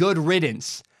 And good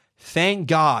riddance. Thank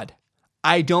God.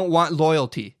 I don't want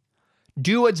loyalty.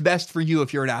 Do what's best for you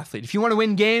if you're an athlete. If you want to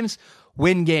win games,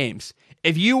 win games.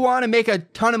 If you want to make a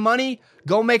ton of money,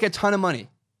 go make a ton of money.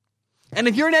 And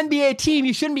if you're an NBA team,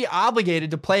 you shouldn't be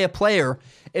obligated to play a player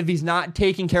if he's not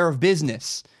taking care of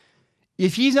business.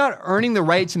 If he's not earning the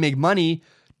right to make money,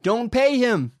 don't pay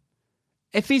him.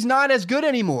 If he's not as good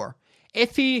anymore,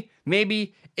 if he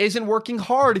maybe isn't working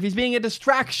hard, if he's being a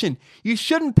distraction, you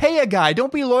shouldn't pay a guy.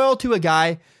 Don't be loyal to a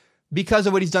guy because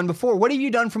of what he's done before. What have you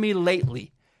done for me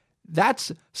lately?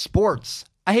 That's sports.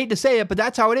 I hate to say it, but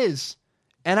that's how it is.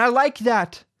 And I like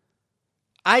that.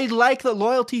 I like that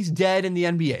loyalty's dead in the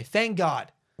NBA. Thank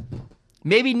God.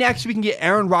 Maybe next we can get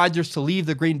Aaron Rodgers to leave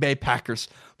the Green Bay Packers.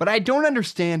 But I don't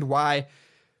understand why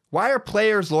are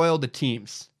players loyal to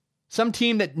teams? Some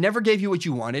team that never gave you what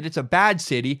you wanted. It's a bad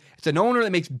city. It's an owner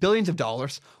that makes billions of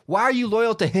dollars. Why are you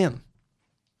loyal to him?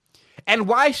 And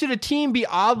why should a team be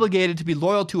obligated to be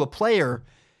loyal to a player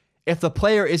if the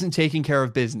player isn't taking care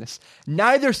of business?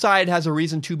 Neither side has a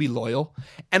reason to be loyal.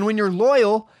 And when you're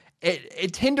loyal,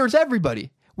 it hinders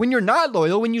everybody. When you're not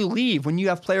loyal, when you leave, when you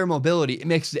have player mobility, it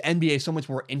makes the NBA so much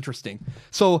more interesting.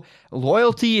 So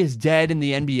loyalty is dead in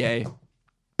the NBA.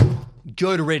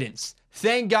 Good riddance.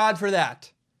 Thank God for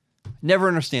that. Never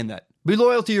understand that. Be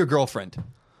loyal to your girlfriend.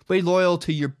 Be loyal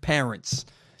to your parents.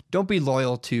 Don't be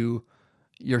loyal to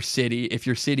your city if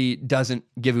your city doesn't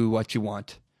give you what you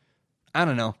want. I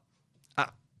don't know.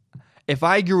 If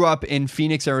I grew up in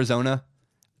Phoenix, Arizona,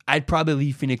 I'd probably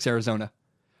leave Phoenix, Arizona.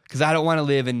 Because I don't want to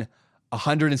live in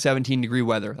 117 degree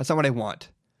weather. That's not what I want.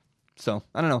 So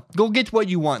I don't know. Go get what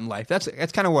you want in life. That's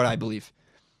kind of what I believe.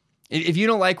 If you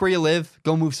don't like where you live,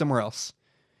 go move somewhere else.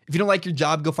 If you don't like your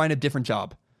job, go find a different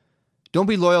job. Don't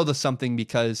be loyal to something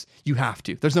because you have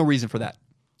to. There's no reason for that.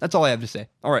 That's all I have to say.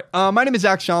 All right. My name is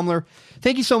Zach Schaumler.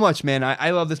 Thank you so much, man. I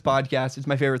love this podcast. It's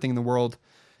my favorite thing in the world.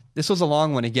 This was a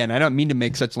long one again. I don't mean to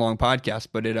make such a long podcast,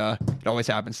 but it always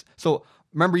happens. So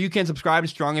remember, you can subscribe to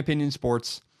Strong Opinion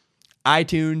Sports,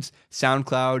 iTunes,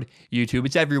 SoundCloud, YouTube.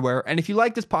 It's everywhere. And if you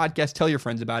like this podcast, tell your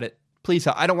friends about it. Please,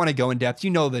 I don't want to go in depth. You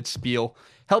know that spiel.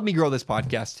 Help me grow this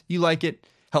podcast. You like it?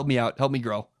 Help me out. Help me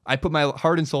grow. I put my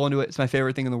heart and soul into it. It's my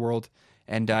favorite thing in the world,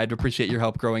 and I'd appreciate your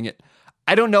help growing it.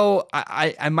 I don't know.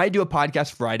 I might do a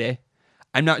podcast Friday.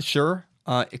 I'm not sure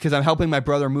because I'm helping my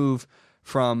brother move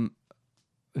from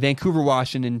Vancouver,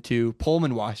 Washington to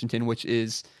Pullman, Washington, which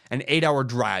is an 8-hour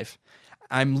drive.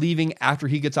 I'm leaving after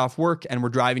he gets off work, and we're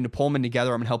driving to Pullman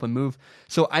together. I'm going to help him move.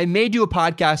 So I may do a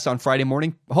podcast on Friday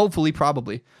morning, hopefully,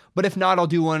 probably. But if not, I'll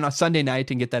do one on Sunday night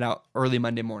and get that out early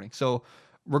Monday morning. So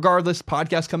regardless,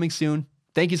 podcast coming soon.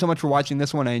 Thank you so much for watching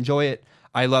this one. I enjoy it.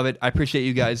 I love it. I appreciate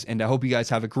you guys, and I hope you guys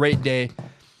have a great day.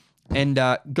 And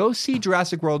go see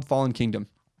Jurassic World Fallen Kingdom.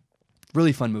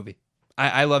 Really fun movie.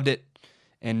 I loved it,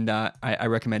 and I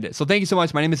recommend it. So thank you so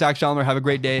much. My name is Zach Schaumler. Have a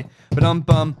great day.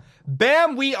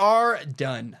 Bam, we are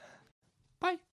done.